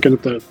looking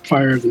at the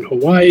fires in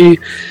Hawaii,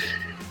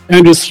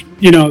 and just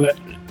that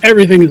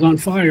everything is on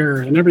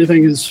fire and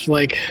everything is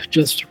like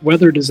just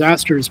weather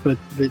disasters, but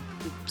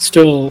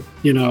still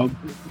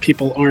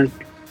people aren't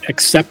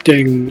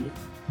accepting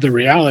the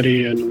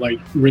reality and like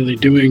really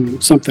doing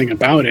something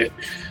about it.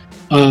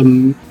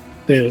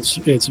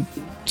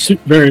 It's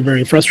very,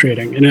 very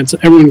frustrating. And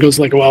everyone goes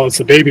like, well, it's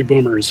the baby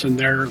boomers and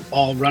they're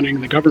all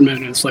running the government.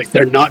 And it's like,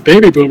 they're not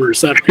baby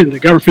boomers that are in the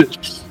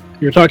government.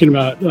 You're talking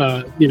about,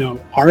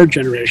 our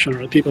generation,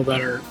 or the people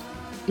that are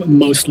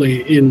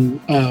mostly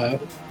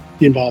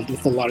involved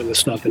with a lot of this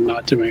stuff and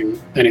not doing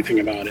anything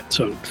about it.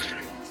 So,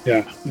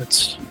 yeah,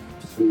 it's.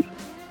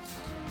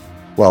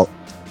 Well,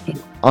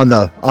 on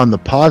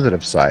the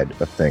positive side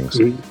of things,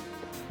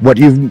 what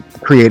you've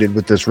created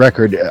with this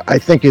record, I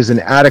think, is an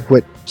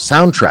adequate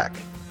soundtrack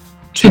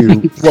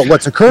to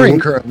what's occurring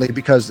currently,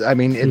 because I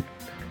mean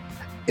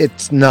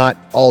it's not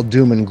all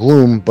doom and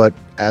gloom, but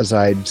as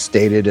I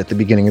stated at the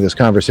beginning of this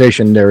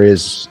conversation, there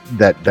is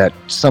that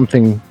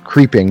something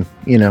creeping,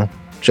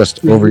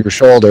 just over your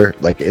shoulder,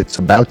 like it's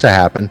about to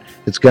happen,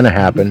 it's going to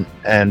happen,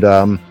 and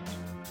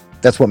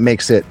that's what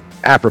makes it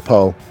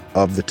apropos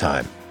of the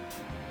time.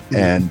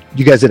 And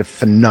you guys did a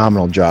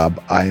phenomenal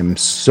job. I am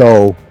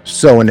so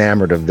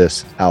enamored of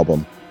this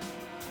album,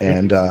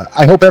 and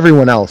I hope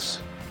everyone else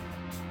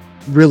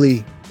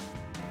really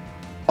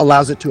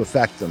allows it to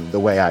affect them the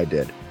way I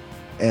did.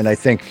 And I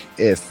think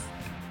if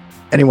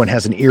anyone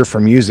has an ear for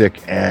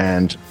music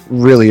and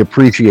really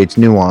appreciates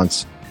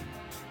nuance,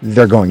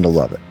 they're going to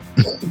love it.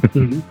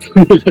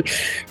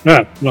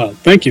 Well,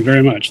 thank you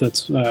very much.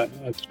 That's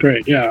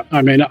great. Yeah,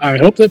 I mean, I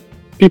hope that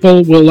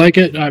people will like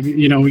it.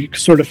 We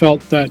sort of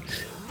felt that,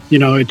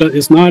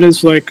 it's not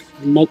as like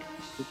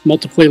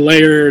multiply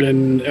layered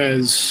and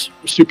as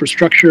super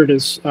structured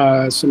as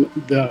some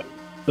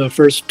the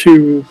first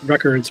two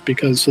records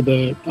because of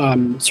the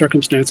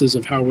circumstances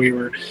of how we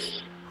were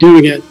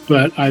doing it.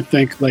 But I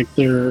think like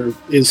there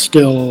is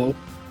still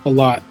a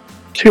lot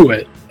to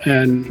it,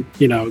 and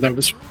that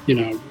was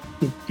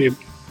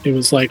it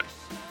was like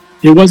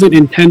it wasn't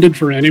intended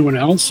for anyone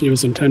else. It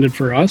was intended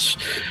for us,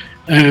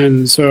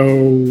 and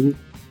so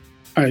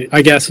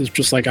I guess it's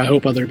just like I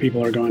hope other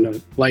people are going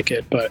to like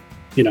it, but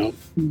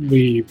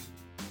we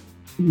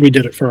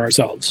did it for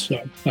ourselves.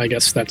 So I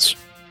guess that's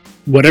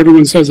what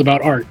everyone says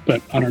about art,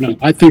 but I don't know.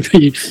 I do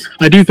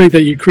think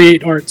that you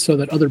create art so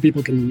that other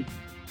people can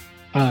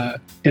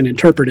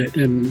interpret it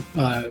and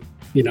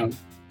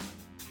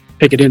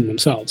take it in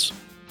themselves.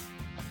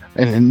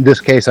 And in this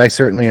case, I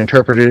certainly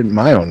interpreted it in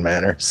my own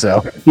manner.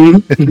 So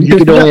you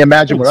can only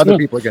imagine what other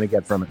people are going to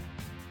get from it.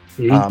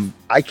 Mm-hmm.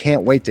 I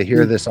can't wait to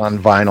hear this on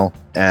vinyl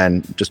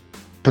and just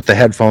put the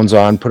headphones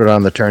on, put it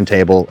on the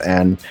turntable,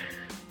 and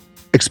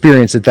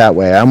experience it that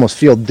way. I almost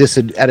feel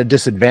at a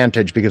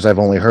disadvantage because I've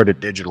only heard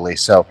it digitally.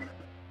 So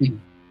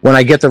when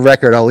I get the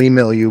record, I'll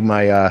email you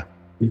my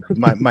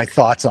my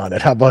thoughts on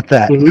it. How about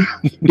that?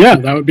 Mm-hmm. Yeah,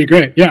 that would be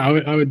great. Yeah,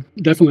 I would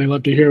definitely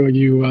love to hear what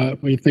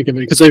you think of it,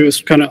 because it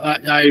was kind of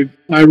I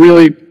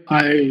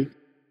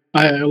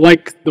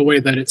like the way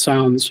that it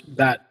sounds.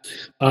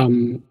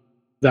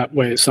 That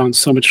way it sounds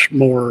so much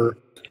more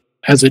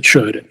as it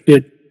should.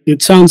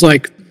 It sounds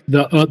like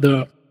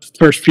the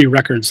first few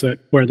records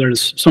where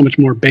there's so much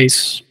more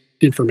bass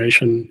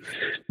information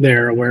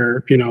there,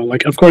 where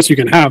like of course you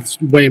can have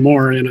way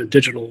more in a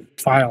digital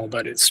file,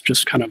 but it's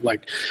just kind of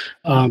like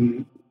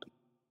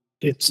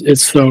it's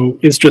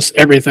just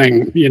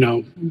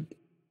everything,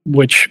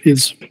 which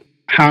is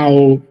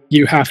how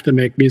you have to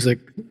make music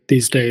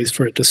these days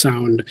for it to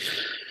sound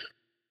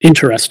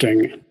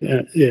interesting,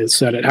 is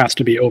that it has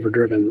to be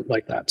overdriven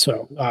like that.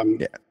 So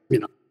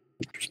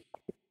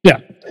yeah,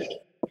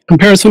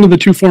 comparison of the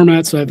two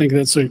formats, I think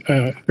that's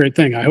a great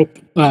thing. I hope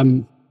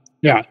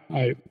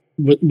I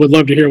would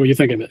love to hear what you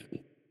think of it.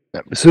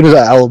 As soon as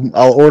I'll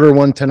order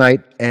one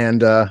tonight,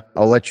 and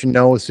I'll let you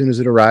know as soon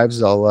as it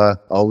arrives. I'll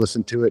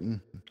listen to it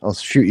and I'll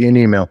shoot you an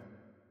email.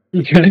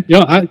 Okay.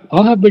 Yeah,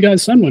 I'll have the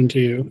guys send one to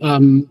you.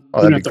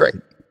 That'd be great.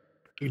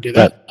 You do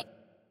that.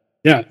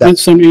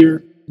 Send me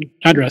your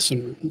address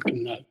and we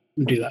can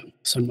do that.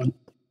 Send one.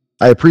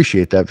 I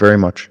appreciate that very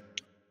much.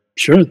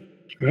 Sure,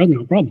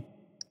 no problem.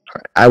 All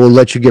right. I will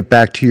let you get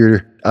back to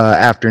your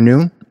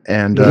afternoon,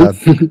 and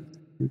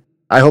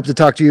I hope to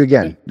talk to you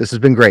again. This has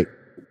been great.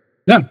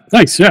 Yeah,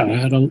 thanks. Yeah, I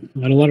had a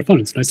lot of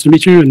fun. It's nice to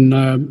meet you,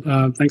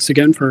 and thanks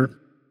again for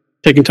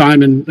taking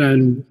time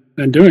and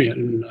doing it.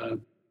 And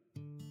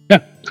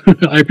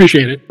I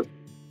appreciate it.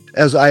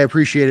 As I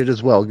appreciate it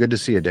as well. Good to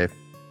see you, Dave.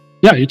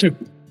 Yeah, you too.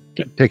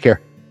 Okay. Take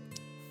care.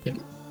 Yeah.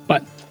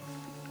 Bye.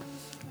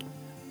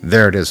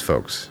 There it is,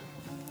 folks.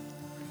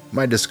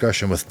 My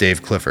discussion with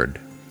Dave Clifford.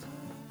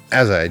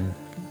 As I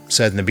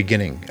said in the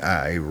beginning,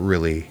 I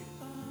really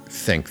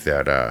think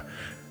that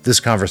this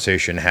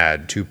conversation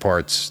had two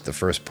parts. The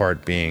first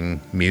part being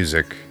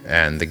music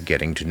and the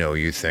getting to know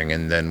you thing,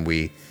 and then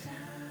we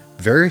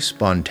very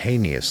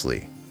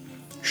spontaneously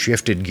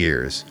shifted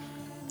gears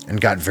and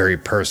got very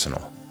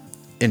personal,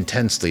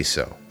 intensely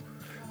so.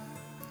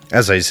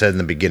 As I said in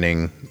the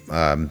beginning,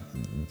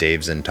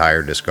 Dave's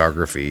entire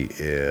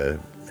discography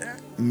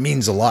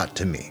means a lot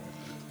to me.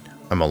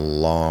 I'm a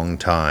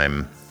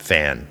long-time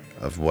fan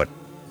of what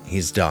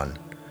he's done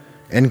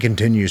and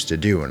continues to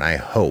do, and I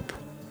hope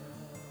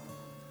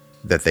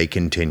that they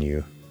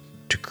continue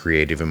to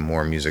create even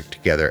more music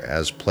together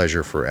as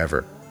Pleasure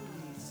Forever.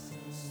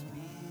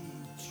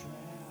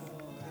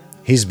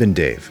 He's been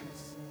Dave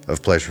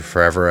of Pleasure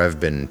Forever. I've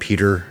been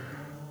Peter.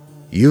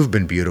 You've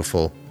been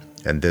beautiful,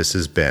 and this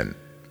has been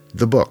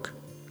The Book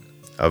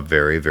of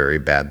Very, Very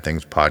Bad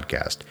Things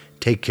podcast.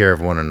 Take care of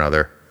one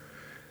another,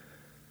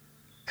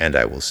 and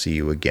I will see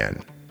you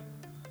again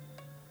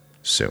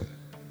soon.